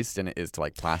to waste and it is to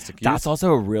like plastic use. That's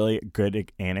also a really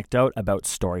good anecdote about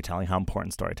storytelling, how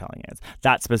important storytelling is.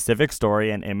 That specific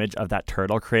story and image image of that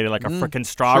turtle created like a freaking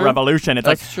straw revolution. It's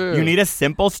That's like true. you need a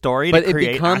simple story But to create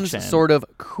it becomes action. sort of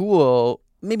cool.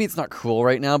 Maybe it's not cool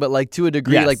right now, but like to a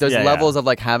degree, Yes, like there's yeah, levels of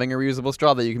like having a reusable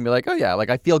straw that you can be like, oh yeah, like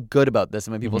I feel good about this.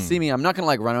 And when people see me, I'm not going to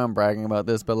like run around bragging about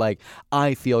this, but like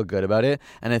I feel good about it.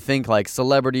 And I think like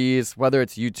celebrities, whether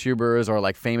it's YouTubers or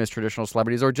like famous traditional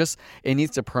celebrities, or just it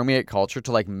needs to permeate culture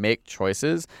to like make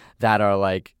choices that are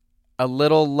like a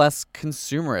little less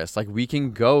consumerist. Like we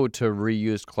can go to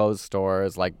reused clothes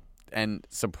stores, like, and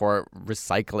support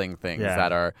recycling things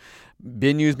that are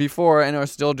been used before and are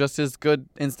still just as good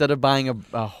instead of buying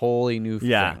a wholly new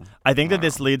thing. I think that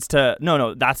this leads to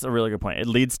no, that's a really good point. It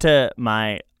leads to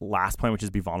my last point, which is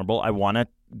be vulnerable. I want to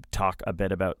talk a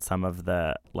bit about some of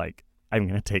the like. I'm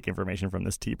going to take information from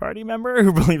this Tea Party member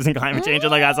who believes in climate change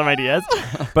and like has some ideas.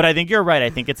 But I think you're right.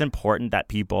 I think it's important that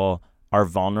people are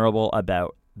vulnerable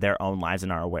about their own lives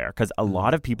and are aware, because a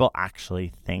lot of people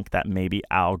actually think that maybe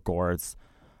Al Gore's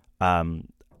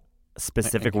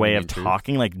specific way of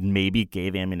talking like maybe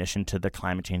gave ammunition to the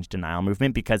climate change denial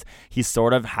movement, because he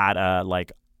sort of had a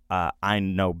like I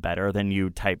know better than you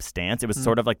type stance. It was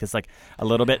sort of like this, like a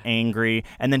little bit angry,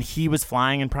 and then he was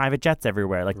flying in private jets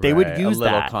everywhere. Like they would use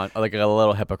that, like a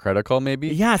little hypocritical, maybe.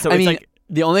 Yeah. So I it's mean, like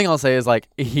the only thing I'll say is like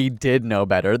he did know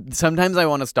better. Sometimes I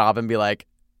want to stop and be like,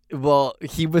 well,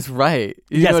 he was right.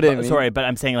 You know what I mean? Sorry, but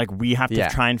I'm saying like we have to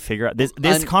try and figure out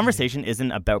this conversation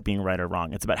isn't about being right or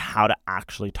wrong. It's about how to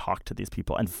actually talk to these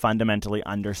people and fundamentally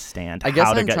understand I guess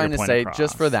how to I'm get trying your to point say across.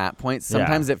 just for that point,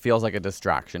 sometimes it feels like a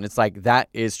distraction. It's like that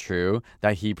is true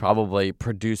that he probably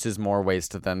produces more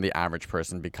waste than the average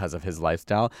person because of his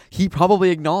lifestyle. He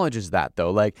probably acknowledges that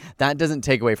though. Like that doesn't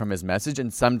take away from his message,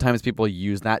 and sometimes people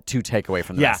use that to take away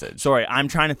from the message. Sorry, I'm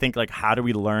trying to think like how do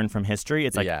we learn from history?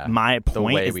 It's like my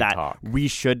point is that we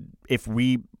should, if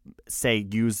we say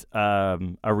use a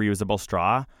reusable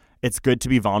straw, it's good to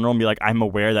be vulnerable and be like, I'm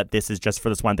aware that this is just for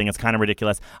this one thing. It's kind of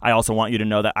ridiculous. I also want you to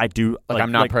know that I do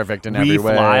I'm not perfect in every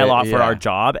way. We fly a lot for our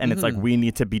job, and it's like we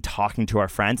need to be talking to our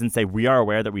friends and say we are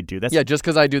aware that we do this. Yeah, just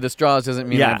because I do the straws doesn't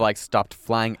mean I've like stopped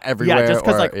flying everywhere. Yeah, just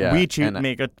because we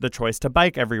make the choice to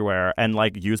bike everywhere and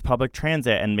like use public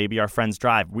transit, and maybe our friends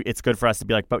drive. It's good for us to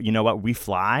be like, but you know what? We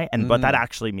fly, and what that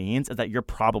actually means is that you're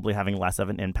probably having less of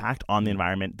an impact on the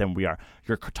environment than we are.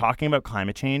 You're talking about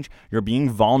climate change. You're being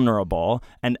vulnerable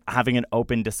and having an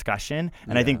open discussion,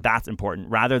 and I think that's important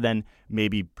rather than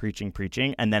maybe preaching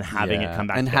and then having it come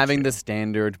back and to having the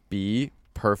standard be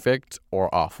perfect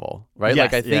or awful, right?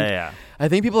 Yes, like I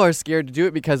think people are scared to do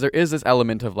it because there is this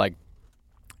element of like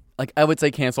I would say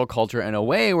cancel culture in a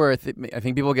way where I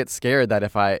think people get scared that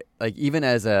if I like even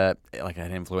as an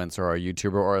influencer or a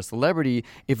YouTuber or a celebrity,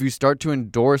 if you start to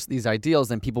endorse these ideals,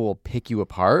 then people will pick you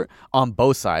apart on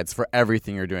both sides for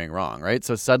everything you're doing wrong, right?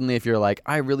 So suddenly if you're like,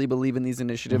 I really believe in these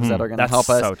initiatives that are going to help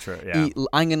us, so true, yeah.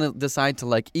 I'm going to decide to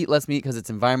like eat less meat because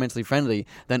it's environmentally friendly,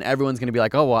 then everyone's going to be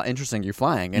like, oh well, interesting, you're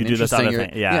flying, and you do this interesting,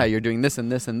 other thing. Yeah, you're doing this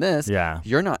and this and this. Yeah,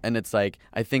 you're not, and it's like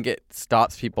I think it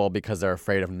stops people because they're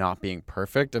afraid of not being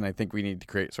perfect, and I think we need to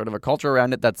create sort of a culture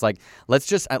around it that's like, let's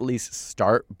just at least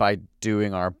start by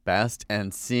doing our best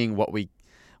and seeing what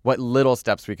little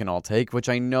steps we can all take, which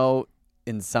I know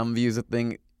in some views of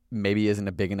thing maybe isn't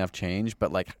a big enough change,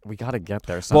 but like we got to get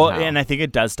there somehow. Well, and I think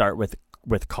it does start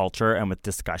with culture and with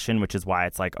discussion, which is why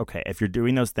it's like, okay, if you're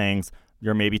doing those things,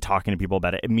 you're maybe talking to people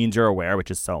about it. It means you're aware, which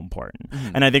is so important.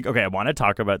 And I think, okay, I want to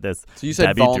talk about this. So you said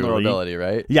Debbie vulnerability, Dooley.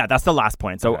 right? Yeah, that's the last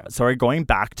point. So, sorry, going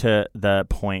back to the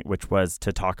point, which was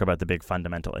to talk about the big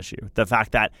fundamental issue, the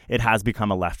fact that it has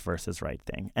become a left versus right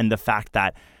thing, and the fact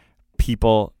that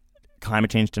people,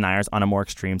 climate change deniers on a more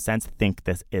extreme sense, think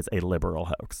this is a liberal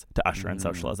hoax to usher in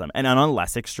socialism. And on a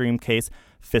less extreme case,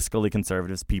 fiscally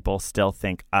conservative people still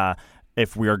think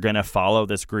if we are going to follow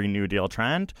this Green New Deal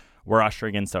trend, we're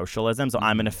ushering in socialism, so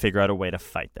I'm going to figure out a way to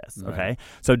fight this, okay? Right.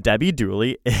 So Debbie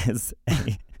Dooley is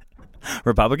a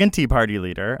Republican Tea Party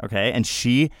leader, okay? And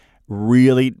she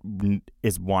really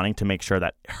is wanting to make sure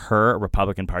that her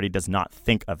Republican Party does not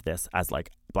think of this as like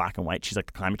black and white. She's like,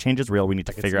 the climate change is real. We need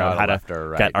to figure out how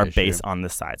to get our base on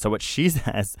this side. So what she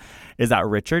says is that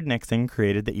Richard Nixon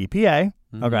created the EPA.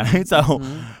 Okay, so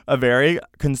a very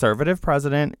conservative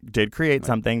president did create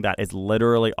something that is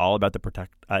literally all about the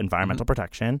environmental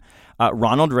protection.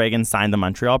 Ronald Reagan signed the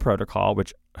Montreal Protocol,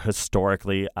 which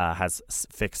historically has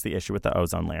fixed the issue with the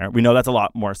ozone layer. We know that's a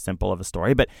lot more simple of a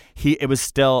story, but it was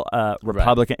still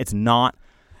Republican. It's not.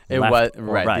 It was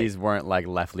right. These weren't like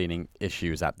left-leaning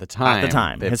issues at the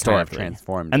time. They've historically kind of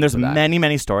transformed. And there's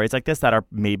many stories like this that are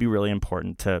maybe really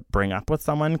important to bring up with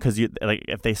someone, because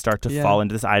if they start to fall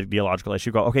into this ideological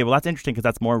issue, go, okay, well that's interesting because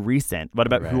that's more recent. What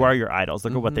about who are your idols?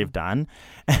 Look at what they've done.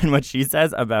 And what she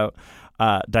says about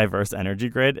diverse energy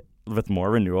grid with more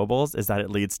renewables is that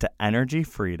it leads to energy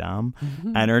freedom,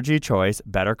 energy choice,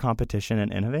 better competition,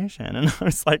 and innovation. And I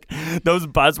was like, those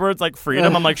buzzwords like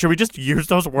freedom, I'm like, should we just use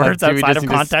those words outside of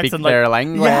context and their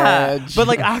language? Yeah, but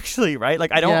like actually, right?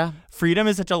 Like I don't. Freedom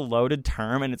is such a loaded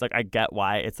term, and it's like I get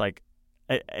why it's like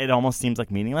it almost seems like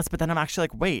meaningless. But then I'm actually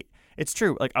like, wait. It's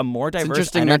true. Like a more diverse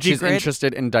interesting energy that she's grid.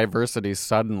 interested in diversity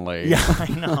suddenly. Yeah,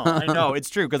 I know. It's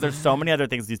true because there's so many other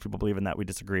things these people believe in that we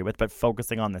disagree with. But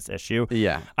focusing on this issue,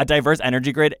 a diverse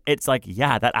energy grid, it's like,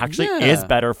 that actually is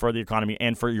better for the economy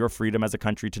and for your freedom as a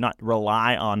country to not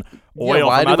rely on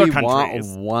oil from other countries. Why do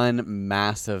we want one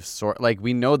massive sort? Like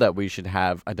we know that we should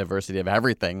have a diversity of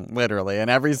everything, literally, and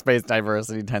every space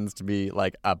diversity tends to be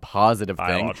like a positive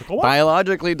thing.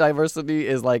 Biologically, diversity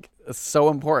is like so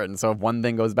important. So if one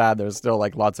thing goes bad, there's still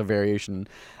like lots of variation.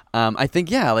 I think,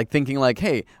 like thinking like,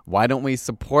 hey, why don't we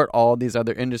support all these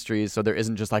other industries so there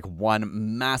isn't just like one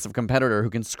massive competitor who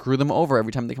can screw them over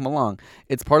every time they come along?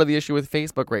 It's part of the issue with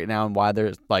Facebook right now and why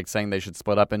they're like saying they should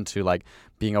split up into like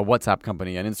being a WhatsApp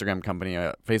company, an Instagram company,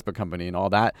 a Facebook company and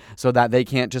all that so that they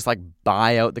can't just like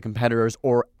buy out the competitors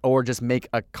or just make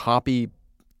a copy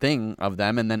thing of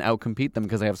them and then outcompete them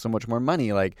because they have so much more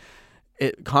money. Like,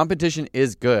 competition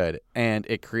is good and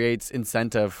it creates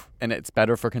incentive and it's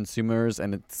better for consumers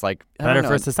and it's like better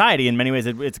for society in many ways.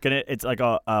 It's like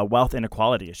a wealth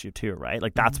inequality issue too, right?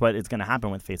 Like that's what is going to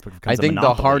happen with Facebook. I think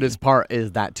the hardest part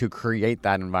is that to create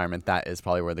that environment, that is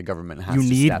probably where the government has to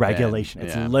step in. You need regulation.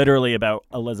 It's literally about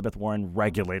Elizabeth Warren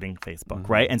regulating Facebook,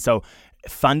 right? And so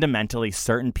fundamentally,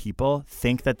 certain people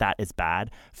think that is bad.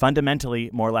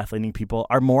 Fundamentally, more left-leaning people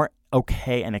are more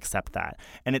okay and accept that.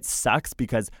 And it sucks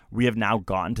because we have now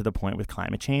gotten to the point with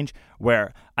climate change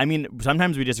where, I mean,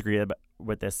 sometimes we disagree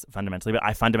with this fundamentally, but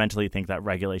I fundamentally think that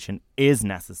regulation is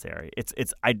necessary.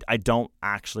 I don't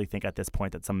actually think at this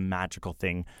point that some magical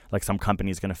thing, like some company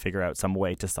is going to figure out some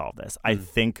way to solve this. I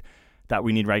think that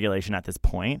we need regulation at this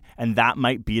point, and that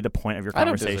might be the point of your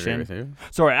conversation. I don't disagree with you.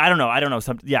 Sorry, I don't know.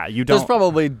 You don't. There's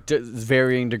probably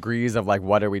varying degrees of like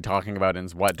what are we talking about in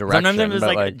what direction. Sometimes I'm just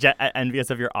like envious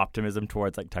of your optimism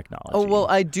towards like technology. Oh well,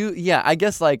 I do. Yeah, I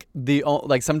guess like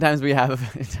sometimes we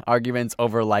have arguments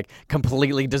over like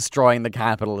completely destroying the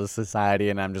capitalist society,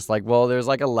 and I'm just like, well, there's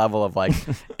like a level of like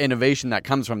innovation that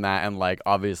comes from that, and like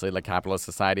obviously the capitalist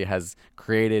society has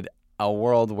created a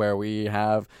world where we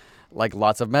have like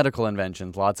lots of medical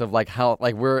inventions, lots of like health.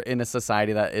 Like we're in a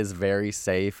society that is very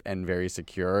safe and very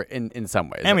secure in some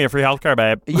ways. And we have free healthcare,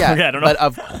 babe. Yeah, I don't know. But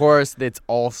of course, it's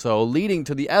also leading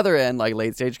to the other end. Like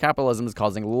late stage capitalism is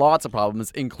causing lots of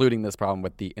problems, including this problem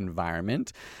with the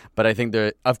environment. But I think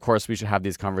of course, we should have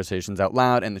these conversations out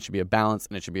loud, and it should be a balance,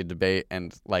 and it should be a debate,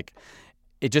 and like.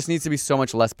 It just needs to be so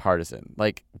much less partisan.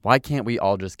 Like, why can't we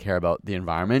all just care about the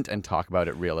environment and talk about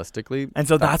it realistically? And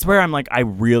so that's where I'm like, I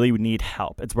really need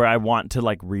help. It's where I want to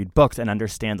like read books and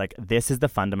understand like this is the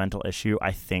fundamental issue,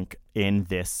 I think, in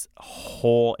this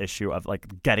whole issue of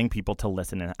like getting people to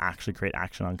listen and actually create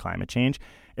action on climate change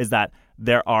is that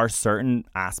there are certain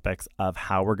aspects of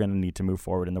how we're going to need to move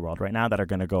forward in the world right now that are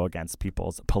going to go against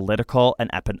people's political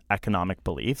and economic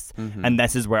beliefs. Mm-hmm. And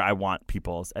this is where I want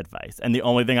people's advice. And the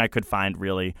only thing I could find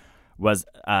really was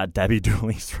Debbie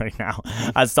Dooley's right now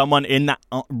as someone in that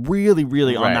really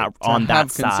on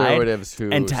that side conservatives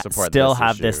who and to support still this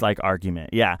have issue. this like argument.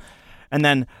 Yeah. And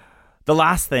then the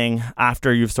last thing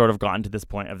after you've sort of gotten to this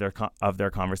point of their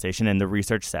conversation and the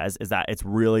research says is that it's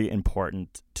really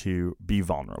important to be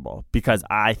vulnerable because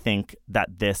I think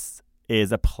that this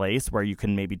is a place where you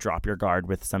can maybe drop your guard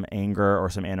with some anger or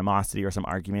some animosity or some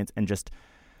arguments and just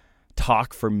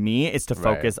talk. For me is to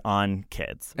focus on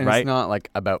kids, and right? It's not like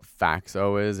about facts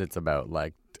always. It's about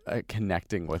like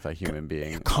connecting with a human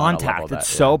being. Contact. It's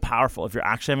so powerful. If you're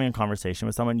actually having a conversation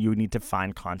with someone, you need to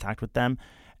find contact with them.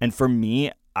 And for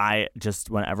me, I just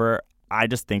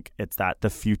think it's that the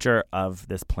future of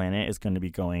this planet is going to be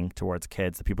going towards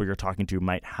kids. The people you're talking to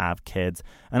might have kids.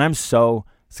 And I'm so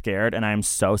scared and I'm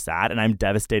so sad and I'm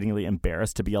devastatingly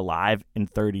embarrassed to be alive in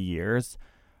 30 years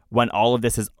when all of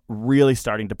this is really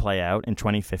starting to play out in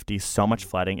 2050, so much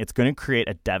flooding. It's going to create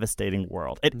a devastating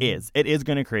world. It is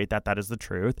going to create that. That is the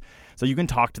truth. So you can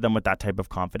talk to them with that type of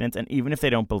confidence. And even if they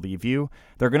don't believe you,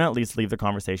 they're going to at least leave the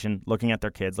conversation looking at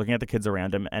their kids, looking at the kids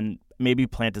around them, and maybe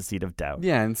plant a seed of doubt.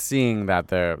 Yeah, and seeing that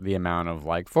the amount of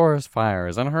like forest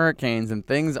fires and hurricanes and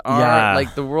things are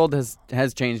like the world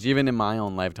has changed. Even in my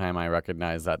own lifetime, I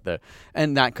recognize that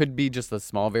and that could be just a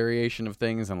small variation of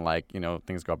things and like,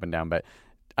 things go up and down. But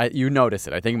You notice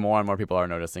it. I think more and more people are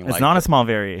noticing. It's not a small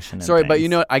variation. Sorry, but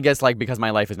I guess because my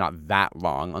life is not that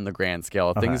long on the grand scale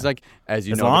of things, as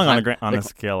you it's know, long on a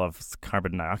scale of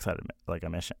carbon dioxide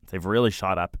emissions. They've really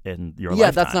shot up in your lifetime.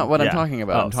 Yeah, that's not what I'm talking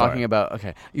about. I'm talking about.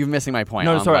 Okay, you're missing my point.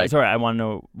 No, sorry. I want to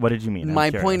know, what did you mean?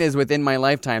 My point is, within my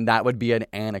lifetime, that would be an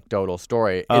anecdotal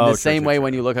story. In the same way,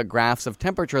 when you look at graphs of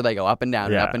temperature, they go up and down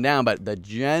and up and down, but the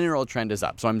general trend is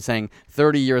up. So I'm saying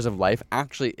 30 years of life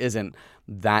actually isn't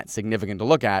that significant to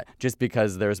look at, just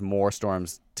because there's more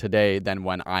storms today than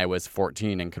when I was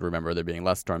 14 and could remember there being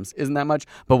less storms isn't that much.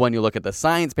 But when you look at the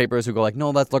science papers who go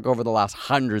no, let's look over the last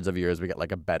hundreds of years, we get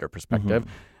a better perspective.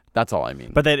 That's all I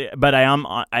mean. But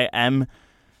I am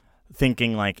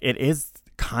thinking it is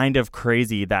kind of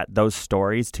crazy that those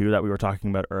stories too that we were talking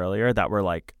about earlier, that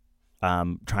were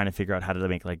trying to figure out how to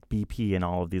make BP and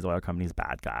all of these oil companies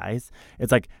bad guys.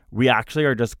 It's we actually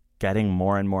are just getting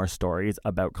more and more stories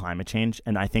about climate change,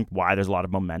 and I think why there's a lot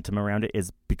of momentum around it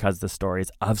is because the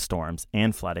stories of storms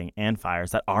and flooding and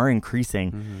fires that are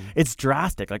increasing. It's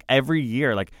drastic. Every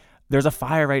year, there's a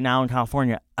fire right now in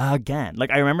California again.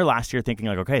 I remember last year thinking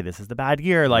okay, this is the bad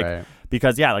year, right.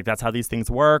 Because that's how these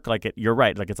things work. You're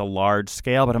right, it's a large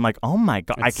scale, but I'm oh my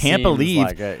God, I can't believe.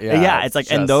 It's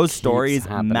and those stories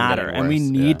matter, and we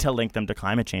need to link them to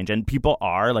climate change. And people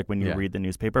are when you read the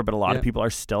newspaper, but a lot of people are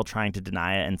still trying to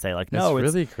deny it and say no,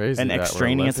 it's really crazy. An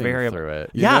extraneous variable. Through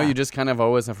it. You just kind of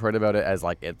always have heard about it as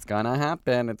it's gonna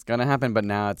happen, but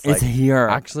now it's here.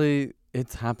 Actually,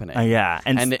 it's happening.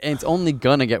 And it's only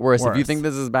gonna get worse. If you think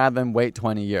this is bad, then wait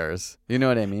 20 years. You know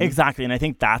what I mean? Exactly. And I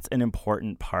think that's an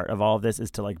important part of all of this,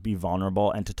 is to be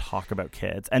vulnerable and to talk about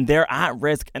kids. And they're at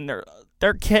risk, and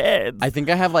they're kids. I think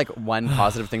I have one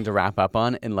positive thing to wrap up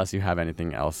on, unless you have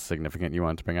anything else significant you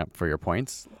want to bring up for your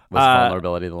points. Was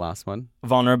vulnerability the last one?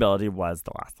 Vulnerability was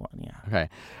the last one, yeah. Okay.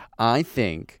 I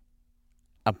think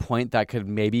a point that could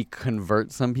maybe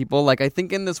convert some people. I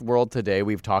think in this world today,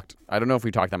 we've talked, I don't know if we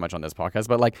talked that much on this podcast,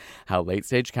 but how late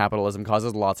stage capitalism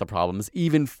causes lots of problems,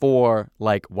 even for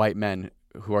white men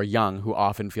who are young, who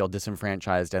often feel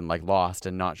disenfranchised and lost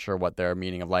and not sure what their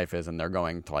meaning of life is, and they're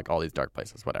going to all these dark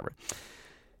places, whatever.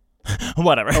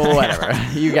 Whatever.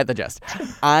 You get the gist.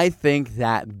 I think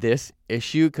that this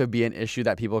issue could be an issue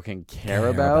that people can care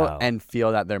about and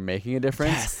feel that they're making a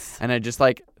difference. Yes. And I just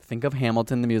think of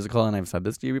Hamilton the musical, and I've said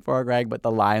this to you before, Greg, but the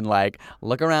line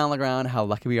look around, how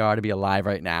lucky we are to be alive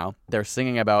right now. They're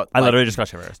singing about I literally just got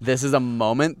shivers. This is a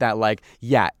moment that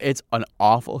it's an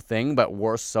awful thing, but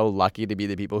we're so lucky to be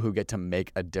the people who get to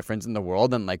make a difference in the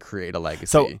world and create a legacy.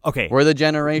 So we're the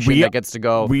generation that gets to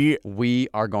go, we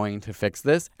are going to fix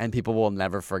this, and people will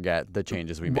never forget the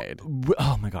changes we made.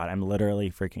 Oh my God, I'm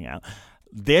literally freaking out.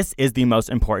 This is the most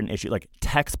important issue.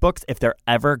 Textbooks, if they're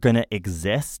ever going to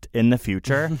exist in the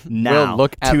future, now,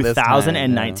 look at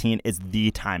 2019 is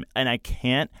the time. And I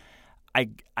can't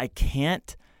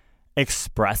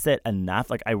express it enough.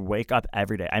 I wake up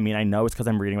every day. I mean, I know it's because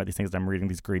I'm reading about these things. I'm reading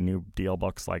these Green New Deal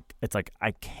books.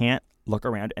 I can't look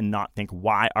around and not think,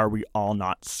 why are we all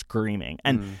not screaming?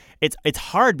 And it's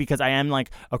hard, because I am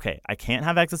okay, I can't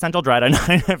have existential dread.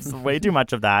 I have way too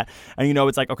much of that. And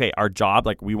it's okay, our job,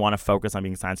 we want to focus on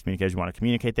being science communicators. We want to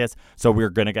communicate this, so we're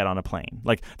gonna get on a plane.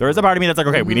 There is a part of me that's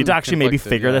okay, we need to actually maybe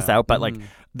figure this out. But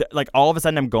all of a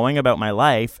sudden, I'm going about my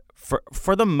life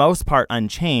for the most part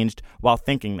unchanged while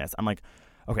thinking this. I'm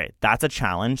okay, that's a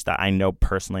challenge that I know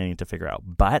personally I need to figure out.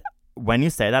 But when you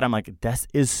say that, I'm this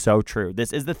is so true.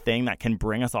 This is the thing that can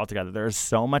bring us all together. There is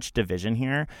so much division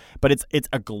here, but it's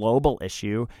a global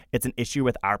issue. It's an issue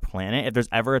with our planet. If there's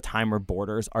ever a time where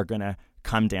borders are going to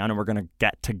come down and we're going to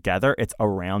get together, it's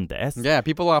around this. Yeah,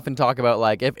 people often talk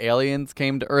about if aliens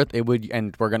came to Earth, it would,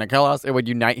 and we're going to kill us, it would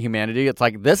unite humanity. It's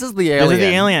this is the alien. This is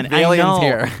the alien. The alien's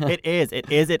here.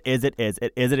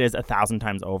 It is 1,000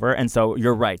 times over. And so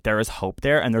you're right. There is hope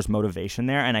there, and there's motivation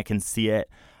there, and I can see it.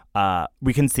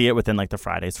 We can see it within the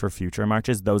Fridays for Future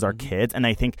marches. Those are kids. And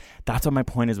I think that's what my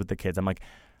point is with the kids. I'm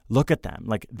look at them.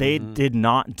 They did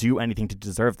not do anything to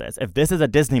deserve this. If this is a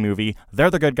Disney movie, they're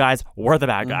the good guys, we're the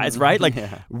bad guys, right?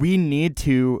 We need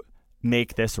to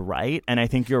make this right. And I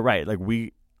think you're right.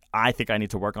 I think I need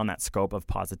to work on that scope of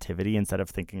positivity instead of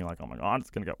thinking oh my God,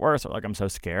 it's going to get worse, or I'm so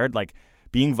scared.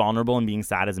 Being vulnerable and being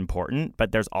sad is important,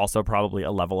 but there's also probably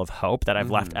a level of hope that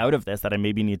I've left out of this that I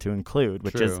maybe need to include,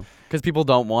 which is because people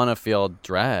don't want to feel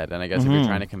dread. And I guess if you're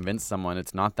trying to convince someone,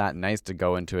 it's not that nice to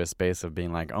go into a space of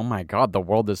being oh my God, the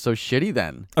world is so shitty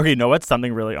then. Okay, you know what's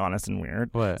something really honest and weird?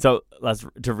 What? So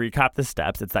to recap the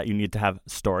steps, it's that you need to have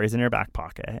stories in your back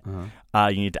pocket.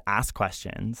 You need to ask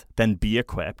questions, then be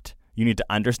equipped, You need to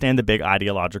understand the big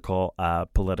ideological,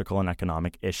 political, and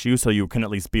economic issue so you can at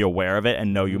least be aware of it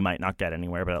and know you might not get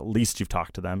anywhere, but at least you've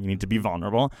talked to them. You need to be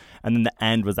vulnerable. And then the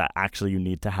end was that actually you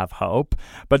need to have hope.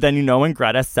 But then, when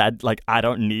Greta said, like, I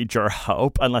don't need your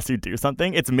hope unless you do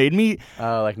something, it's made me...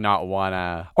 like, not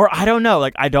wanna... Or I don't know.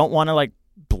 Like, I don't want to, like,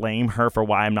 blame her for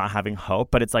why I'm not having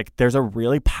hope. But it's like, there's a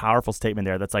really powerful statement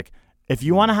there that's like, if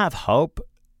you want to have hope...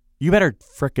 you better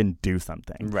frickin' do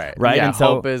something. Right? Yeah, and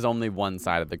so, hope is only one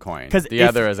side of the coin. Because the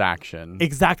other is action.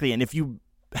 Exactly. And if you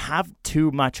have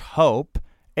too much hope,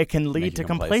 it can lead to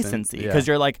complacency. Because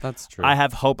you're like, that's true. I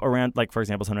have hope around, like, for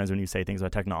example, sometimes when you say things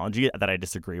about technology that I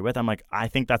disagree with, I'm like, I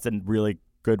think that's a really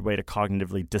good way to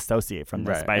cognitively dissociate from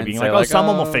this by being like,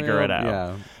 someone will figure it out.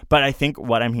 Yeah. But I think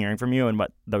what I'm hearing from you and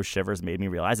what those shivers made me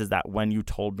realize is that when you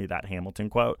told me that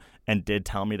Hamilton quote and did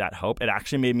tell me that hope, it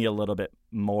actually made me a little bit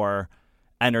more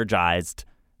energized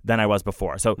than I was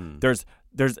before. So there's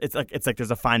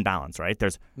a fine balance, right?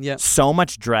 There's so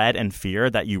much dread and fear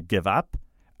that you give up,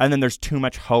 and then there's too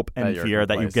much hope and fear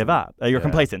that you give up. You're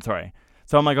complacent, sorry.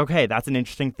 So I'm like, okay, that's an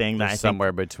interesting thing. There's that I think,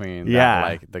 somewhere between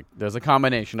that, there's a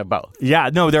combination of both. Yeah,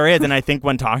 no, there is. And I think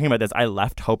when talking about this, I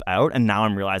left hope out, and now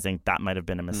I'm realizing that might have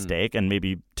been a mistake and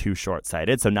maybe too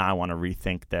short-sighted. So now I want to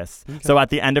rethink this. Okay. So at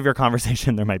the end of your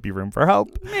conversation, there might be room for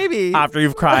hope. Maybe. After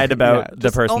you've cried about the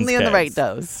person's only kids. in the right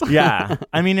dose. Yeah.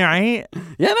 I mean, right?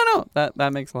 Yeah, no.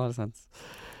 That makes a lot of sense.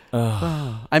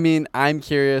 I mean, I'm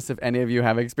curious if any of you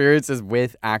have experiences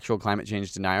with actual climate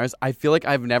change deniers. I feel like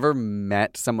I've never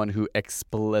met someone who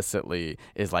explicitly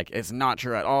is like, it's not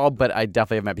true at all, but I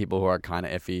definitely have met people who are kind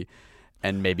of iffy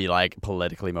and maybe like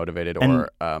politically motivated or,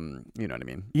 you know what I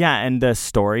mean? Yeah, and the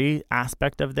story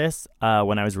aspect of this,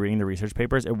 when I was reading the research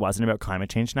papers, it wasn't about climate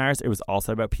change deniers. It was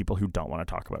also about people who don't want to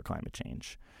talk about climate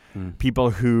change.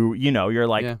 People who, you're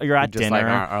like, you're at dinner.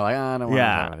 Are like, I don't want to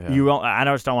talk about it. I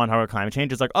just don't want to talk about climate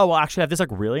change. It's like, oh, well, actually I have this like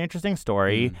really interesting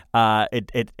story.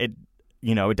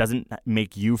 It doesn't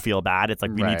make you feel bad. It's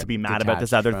like we need to be mad about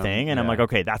this other thing. And I'm like,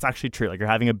 okay, that's actually true. Like you're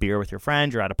having a beer with your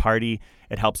friend, you're at a party.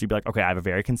 It helps you be like, okay, I have a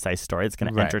very concise story that's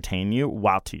going to entertain you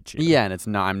while teach you. Yeah,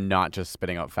 and I'm not just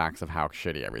spitting out facts of how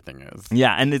shitty everything is.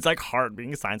 Yeah, and it's like hard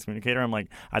being a science communicator. I'm like,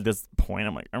 at this point,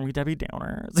 I'm like, are we Debbie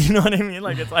Downers? You know what I mean?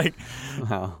 Like it's like,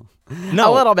 well,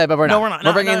 no, a little bit, but we're not. No, we're not.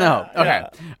 We're bringing the hope. Okay. Yeah.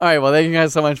 All right. Well, thank you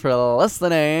guys so much for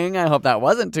listening. I hope that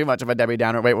wasn't too much of a Debbie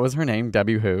Downer. Wait, what was her name?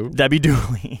 Debbie who? Debbie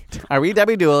Dooley. Are we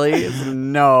Debbie Dooley?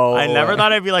 No. I never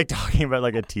thought I'd be like talking about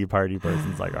like a Tea Party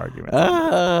person's like argument.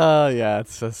 Yeah,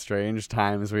 it's the strange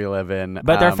times we live in.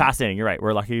 But they're fascinating. You're right.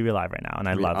 We're lucky to be alive right now, and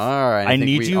I love. I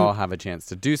think we all have a chance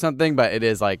to do something, but it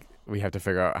is like we have to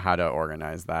figure out how to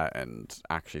organize that and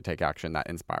actually take action that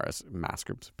inspires mass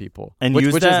groups of people, and which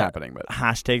is happening. But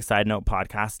hashtag Side Note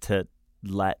Podcast to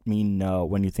let me know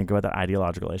when you think about that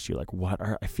ideological issue. Like,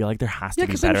 I feel like there has to be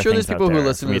better things out there. Yeah, because I'm sure there's people who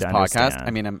listen to this podcast. Understand.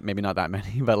 I mean, maybe not that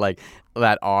many, but like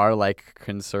that are like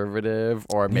conservative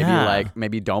or maybe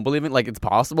maybe don't believe in. Like, it's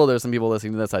possible there's some people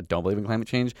listening to this that don't believe in climate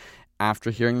change.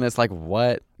 After hearing this, like,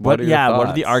 what are your thoughts? What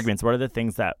are the arguments? What are the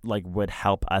things that like would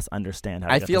help us understand how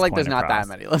to I get feel this like point there's across? not that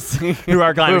many listening who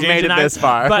are climate change made it this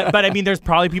far. But I mean, there's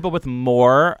probably people with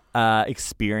more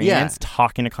experience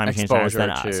talking to climate change deniers than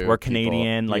us. We're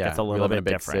Canadian, like it's a little bit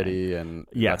different. City, and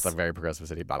that's a very progressive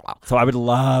city. Blah blah. So I would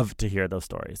love to hear those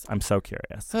stories. I'm so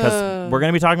curious because we're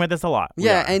going to be talking about this a lot.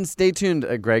 And stay tuned.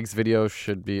 Greg's video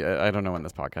should be. I don't know when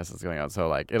this podcast is going out, so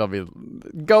like it'll be.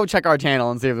 Go check our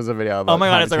channel and see if there's a video. Oh my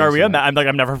god, it's like are we? I'm like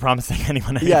I'm never promising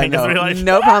anyone anything.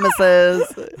 No promises.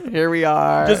 Here we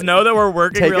are. Just know that we're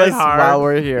working Take really us hard while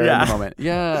we're here in the moment.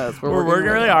 Yes, we're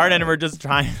working really hard, and we're just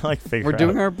trying to like figure. We're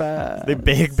doing our best. The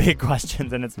big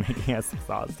questions, and it's making us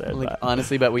exhausted. Like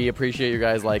honestly, but we appreciate you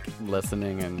guys like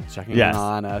listening and checking in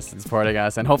on us and supporting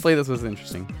us, and hopefully this was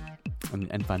interesting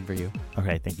and fun for you.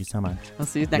 Okay, thank you so much. I'll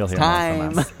see you next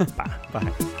time. Bye.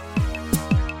 Bye.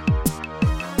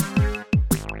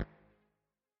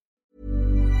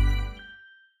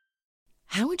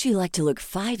 How would you like to look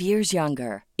 5 years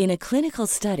younger? In a clinical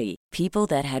study, people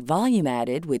that had volume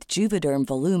added with Juvederm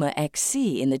Voluma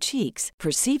XC in the cheeks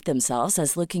perceived themselves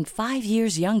as looking 5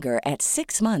 years younger at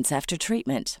 6 months after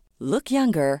treatment. Look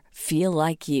younger, feel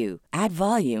like you. Add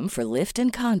volume for lift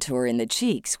and contour in the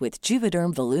cheeks with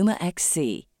Juvederm Voluma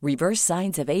XC. Reverse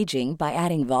signs of aging by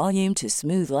adding volume to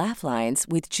smooth laugh lines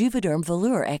with Juvederm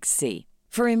Volure XC.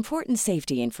 For important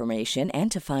safety information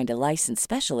and to find a licensed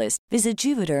specialist, visit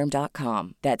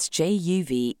Juvederm.com. That's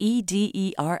JUVEDERM.com.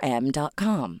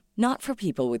 Not for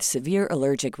people with severe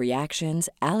allergic reactions,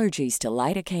 allergies to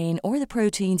lidocaine, or the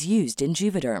proteins used in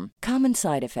Juvederm. Common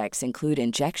side effects include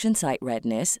injection site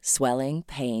redness, swelling,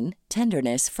 pain,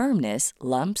 tenderness, firmness,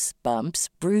 lumps, bumps,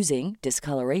 bruising,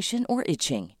 discoloration, or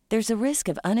itching. There's a risk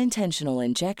of unintentional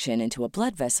injection into a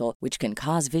blood vessel, which can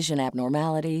cause vision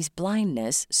abnormalities,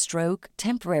 blindness, stroke,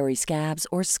 temporary scabs,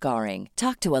 or scarring.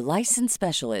 Talk to a licensed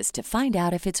specialist to find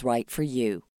out if it's right for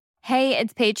you. Hey,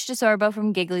 it's Paige DeSorbo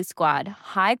from Giggly Squad.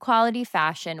 High quality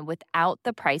fashion without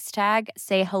the price tag.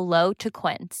 Say hello to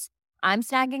Quince. I'm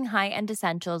snagging high-end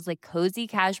essentials like cozy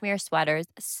cashmere sweaters,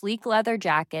 sleek leather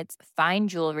jackets, fine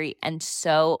jewelry, and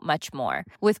so much more.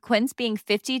 With Quince being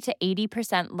 50 to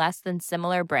 80% less than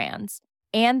similar brands.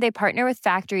 And they partner with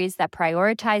factories that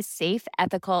prioritize safe,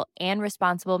 ethical, and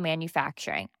responsible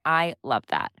manufacturing. I love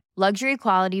that. Luxury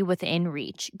quality within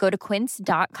reach. Go to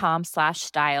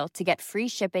quince.com/style to get free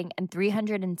shipping and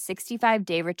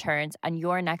 365-day returns on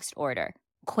your next order.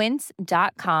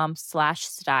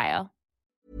 Quince.com/style.